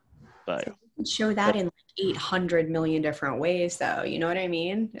 But so you can show that in like 800 million different ways, though. You know what I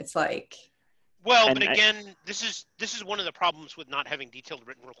mean? It's like. Well, but again, this is one of the problems with not having detailed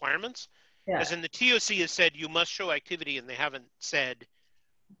written requirements. As in the TOC has said you must show activity, and they haven't said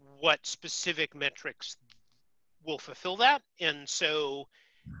what specific metrics will fulfill that. And so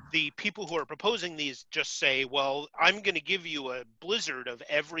the people who are proposing these just say, well, I'm going to give you a blizzard of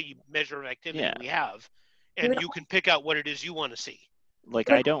every measure of activity we have, and you can pick out what it is you want to see.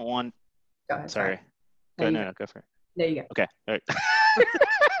 Like, I don't want. Go ahead. Sorry. Go for it. There you go. Okay. All right.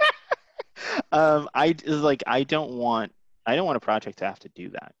 I don't want a project to have to do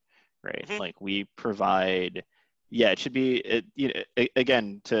that, right? Like we provide. Yeah, it should be.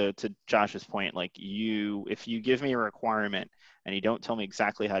 Again, to Josh's point, like if you give me a requirement and you don't tell me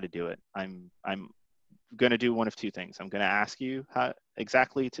exactly how to do it, I'm going to do one of two things. I'm going to ask you how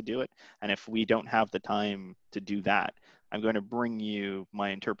exactly to do it, and if we don't have the time to do that, I'm going to bring you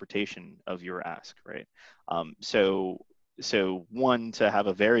my interpretation of your ask, right? So one, to have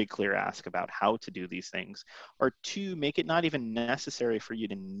a very clear ask about how to do these things, or two, make it not even necessary for you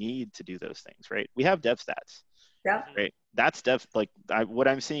to need to do those things, right? We have dev stats, Yep. Right. That's what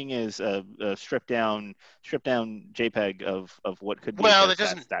I'm seeing is a stripped down JPEG of what could be a Well,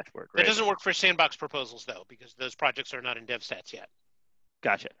 DevStats dashboard. that Right. doesn't work for sandbox proposals though, because those projects are not in DevStats yet.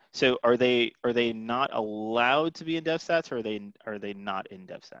 Gotcha. So are they not allowed to be in DevStats, or are they not in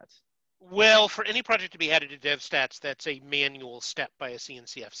DevStats? Well, for any project to be added to DevStats, that's a manual step by a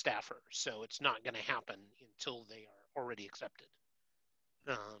CNCF staffer, so it's not going to happen until they are already accepted.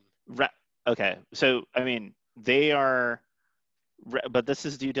 Okay. So I mean, they are, but this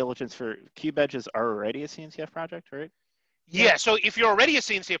is due diligence for CubeEdge is already a CNCF project, right? Yeah, so if you're already a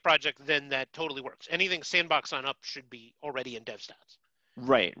CNCF project, then that totally works. Anything sandbox on up should be already in DevStats.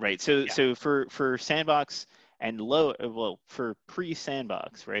 Right. So for sandbox and for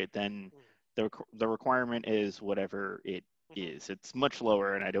pre-sandbox, right? Then the requirement is whatever it is. It's much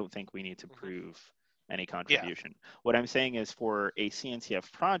lower, and I don't think we need to prove any contribution. What I'm saying is, for a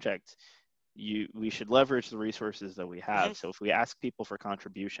CNCF project, we should leverage the resources that we have. So if we ask people for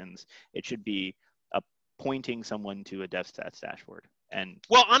contributions, it should be pointing someone to a DevStats dashboard. And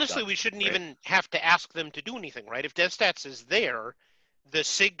well, honestly, we shouldn't even have to ask them to do anything, right? If DevStats is there, the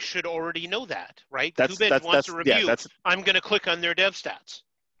SIG should already know that, right? CubeEdge wants a review. Yeah, I'm going to click on their DevStats.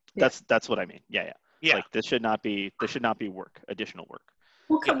 That's what I mean. Yeah. Like this should not be additional work.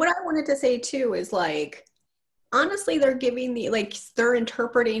 Well, what I wanted to say too is, like, honestly, they're giving they're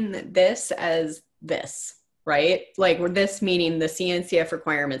interpreting this as this, right? Like, this meaning the CNCF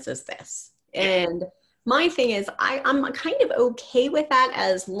requirements is this. And my thing is, I'm kind of okay with that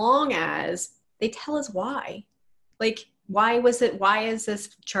as long as they tell us why. Like, why is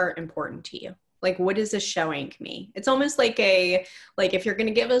this chart important to you? Like, what is this showing me? It's almost like if you're going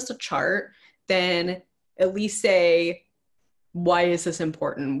to give us a chart, then at least say, why is this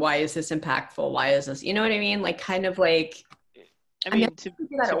important? Why is this impactful? Why is this, you know what I mean? Like, kind of like, I mean, to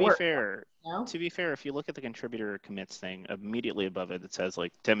be fair, if you look at the contributor commits thing, immediately above it, it says,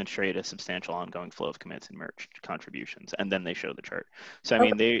 like, demonstrate a substantial ongoing flow of commits and merged contributions, and then they show the chart. So I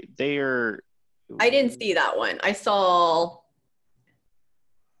mean, they are. I didn't see that one. I saw.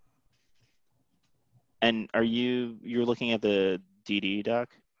 And you're looking at the DD doc?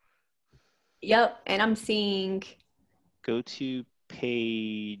 Yep, and I'm seeing. Go to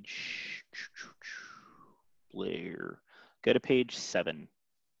page. Blair. Go to page 7.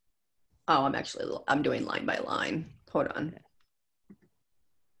 Oh, I'm doing line by line. Hold on. Okay.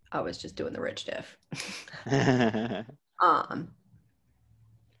 I was just doing the rich diff.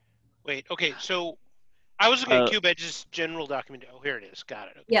 Wait, okay, so I was looking at CubeEdge's general document. Oh, here it is. Got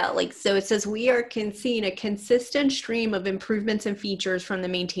it. Okay. Yeah, like, so it says, we are seeing a consistent stream of improvements and features from the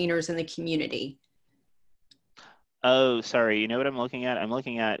maintainers in the community. Oh, sorry. You know what I'm looking at? I'm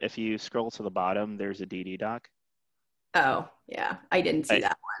looking at, if you scroll to the bottom, there's a DD doc. Oh, yeah. I didn't see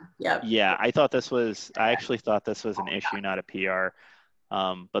that one. Yep. Yeah, I actually thought this was an issue, not a PR.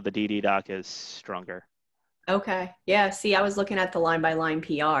 But the DD doc is stronger. Okay. Yeah. See, I was looking at the line by line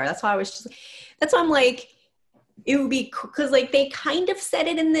PR. That's why I'm like, it would be, because, like, they kind of said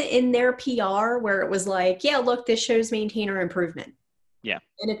it in their PR, where it was like, yeah, look, this shows maintainer improvement. Yeah.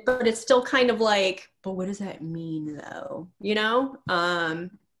 But it's still kind of like, but what does that mean though? You know?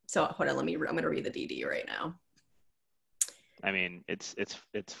 So hold on, I'm going to read the DD right now. I mean, it's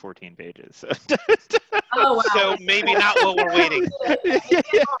 14 pages. Oh, wow. So maybe not what we're waiting.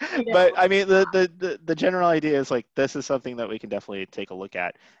 Yeah. But I mean, the general idea is, like, this is something that we can definitely take a look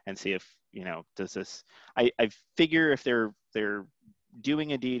at and see if, does this, I figure if they're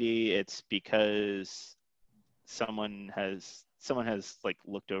doing a DD, it's because someone has like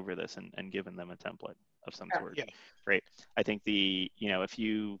looked over this and given them a template of some sort. Yeah. Right. I think if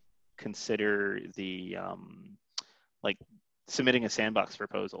you consider the like submitting a sandbox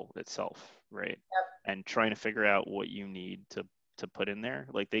proposal itself, right? Yep. And trying to figure out what you need to put in there.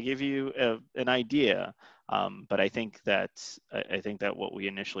 Like, they give you an idea, but I think that what we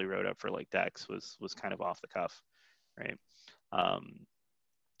initially wrote up for, like, Dex was kind of off the cuff, right?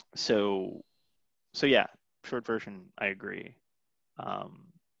 So yeah, short version, I agree.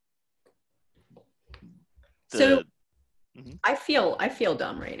 I feel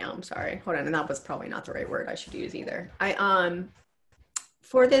dumb right now. I'm sorry. Hold on. And that was probably not the right word I should use either.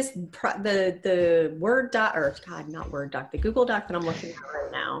 For this, the Word doc, or God, not Word doc, the Google doc that I'm looking at right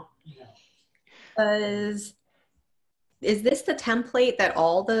now, is this the template that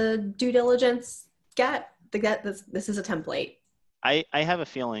all the due diligence get? This is a template. I have a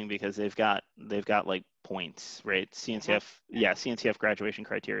feeling, because they've got like points, right? CNCF graduation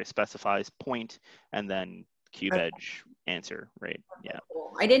criteria specifies point and then cube edge answer, right? Yeah.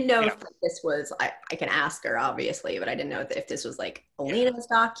 Cool. I didn't know Yeah. if this was, I can ask her obviously, but I didn't know if this was like Alina's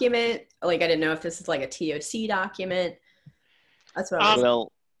document. Like I didn't know if this is like a TOC document. That's what I was.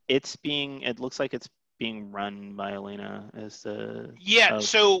 Well, it looks like it's being run by Alina as the. Yeah,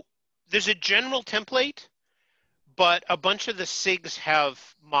 so there's a general template, but a bunch of the SIGs have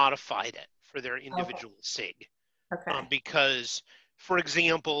modified it for their individual SIG. Okay. Because, for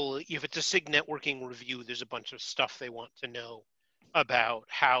example, if it's a SIG networking review, there's a bunch of stuff they want to know about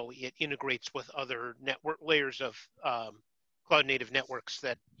how it integrates with other network layers of cloud native networks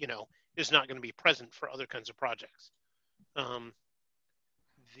that, is not going to be present for other kinds of projects.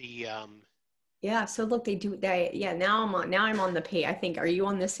 Yeah, so look, yeah, now I'm on the page. I think, are you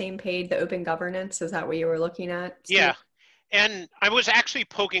on the same page, the open governance? Is that what you were looking at, Steve? Yeah, and I was actually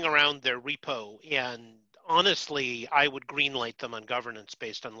poking around their repo, and honestly, I would greenlight them on governance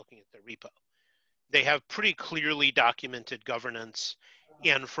based on looking at their repo. They have pretty clearly documented governance,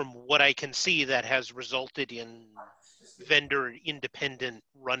 and from what I can see, that has resulted in vendor independent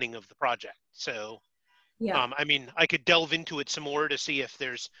running of the project. So, Yeah. I mean, I could delve into it some more to see if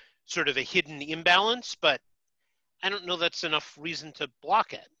there's sort of a hidden imbalance, but I don't know that's enough reason to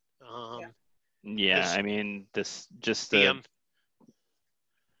block it. Yeah, I mean, this just the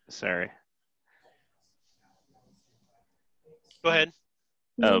sorry. Go ahead.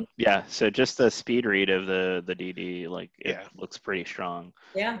 Oh yeah, so just the speed read of the DD, like it looks pretty strong.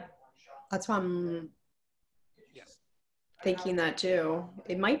 Yeah, that's why I'm thinking that too.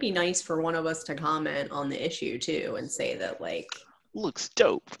 It might be nice for one of us to comment on the issue too and say that like looks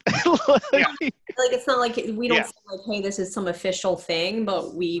dope. Like it's not like we don't say like, hey, this is some official thing,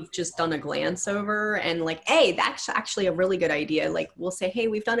 but we've just done a glance over and like, hey, that's actually a really good idea. Like we'll say, hey,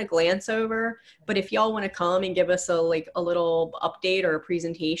 we've done a glance over, but if y'all want to come and give us a little update or a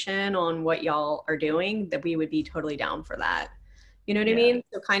presentation on what y'all are doing, that we would be totally down for that. You know what I mean?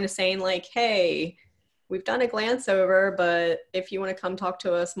 So kind of saying like, hey, we've done a glance over, but if you want to come talk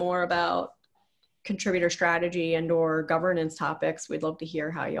to us more about contributor strategy and or governance topics, we'd love to hear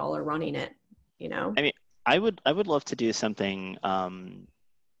how y'all are running it. I mean, I would love to do something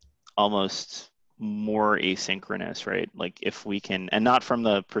almost more asynchronous, right? Like if we can, and not from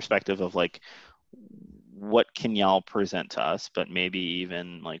the perspective of like, what can y'all present to us, but maybe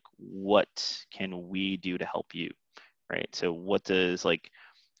even like, what can we do to help you, right? So what does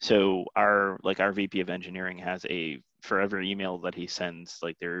so our VP of engineering has for every email that he sends,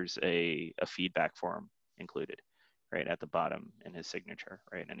 like there's a feedback form included right at the bottom in his signature,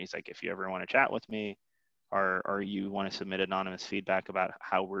 right? And he's like, if you ever want to chat with me or you want to submit anonymous feedback about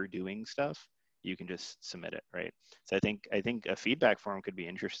how we're doing stuff, you can just submit it, right? So I think a feedback form could be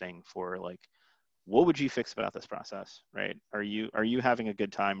interesting for like, what would you fix about this process, right? Are you having a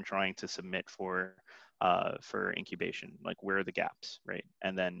good time trying to submit for incubation? Like where are the gaps, right?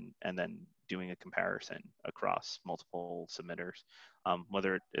 And then doing a comparison across multiple submitters,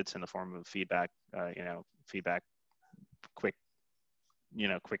 whether it's in the form of feedback, feedback quick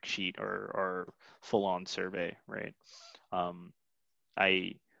sheet or full on survey, right?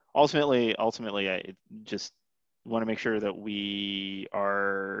 I ultimately I just want to make sure that we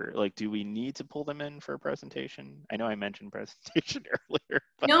are like, do we need to pull them in for a presentation? I know I mentioned presentation earlier.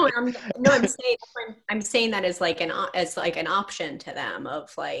 But... No, I'm saying that as like an option to them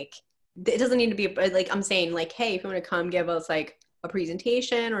of like, it doesn't need to be like, I'm saying like, hey, if you want to come give us like a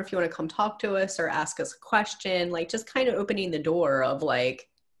presentation, or if you want to come talk to us or ask us a question, like just kind of opening the door of like,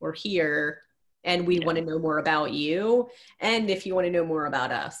 we're here and we want to know more about you. And if you want to know more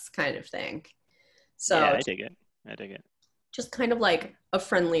about us kind of thing. So yeah, I dig it. Just kind of like a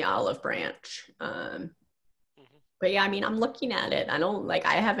friendly olive branch. But yeah, I mean, I'm looking at it.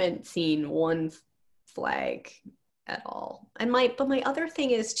 I haven't seen one flag at all. And my other thing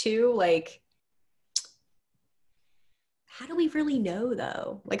is too, like, how do we really know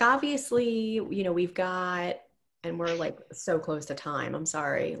though? Like, obviously, we've got, and we're like so close to time, I'm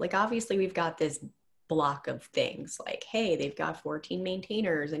sorry. Like, obviously we've got this block of things like, hey, they've got 14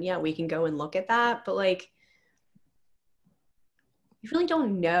 maintainers and yeah, we can go and look at that. But like, you really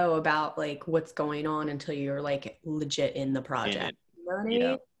don't know about like what's going on until you're like legit in the project. You know what I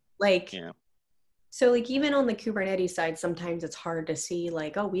mean? Like, so like even on the Kubernetes side, sometimes it's hard to see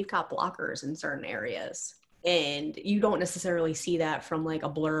like, oh, we've got blockers in certain areas. And you don't necessarily see that from like a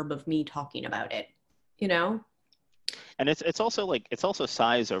blurb of me talking about it, And it's also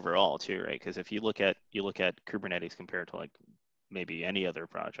size overall too, right? Because if you look at Kubernetes compared to like maybe any other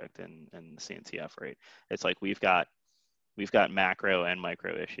project in CNCF, right? It's like we've got we've got macro and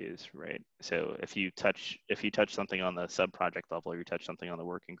micro issues, right? So if you touch something on the sub project level, or you touch something on the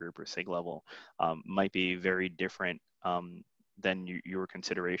working group or SIG level, might be very different than your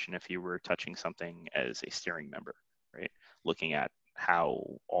consideration if you were touching something as a steering member, right? Looking at how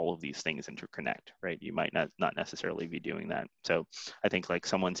all of these things interconnect, right? You might not necessarily be doing that. So I think like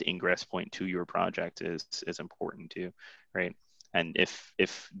someone's ingress point to your project is important too, right? And if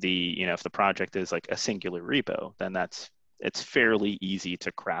the if the project is like a singular repo, then it's fairly easy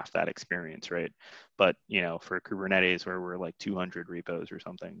to craft that experience, right? But for Kubernetes, where we're like 200 repos or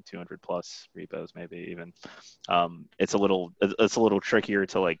something, 200 plus repos maybe even, it's a little trickier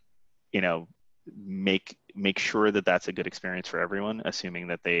to like make sure that that's a good experience for everyone, assuming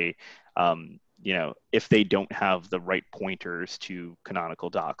that they if they don't have the right pointers to canonical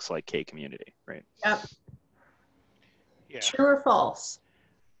docs like K community, right? Yep. Yeah. True or false?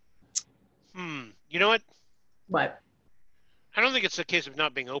 You know what? What? I don't think it's a case of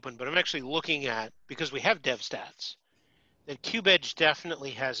not being open, but I'm actually looking at, because we have dev stats, that KubeEdge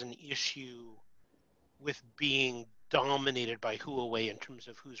definitely has an issue with being dominated by Huawei in terms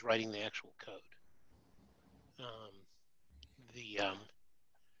of who's writing the actual code.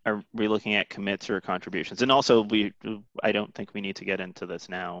 Are we looking at commits or contributions? And also, I don't think we need to get into this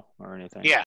now or anything. Yeah,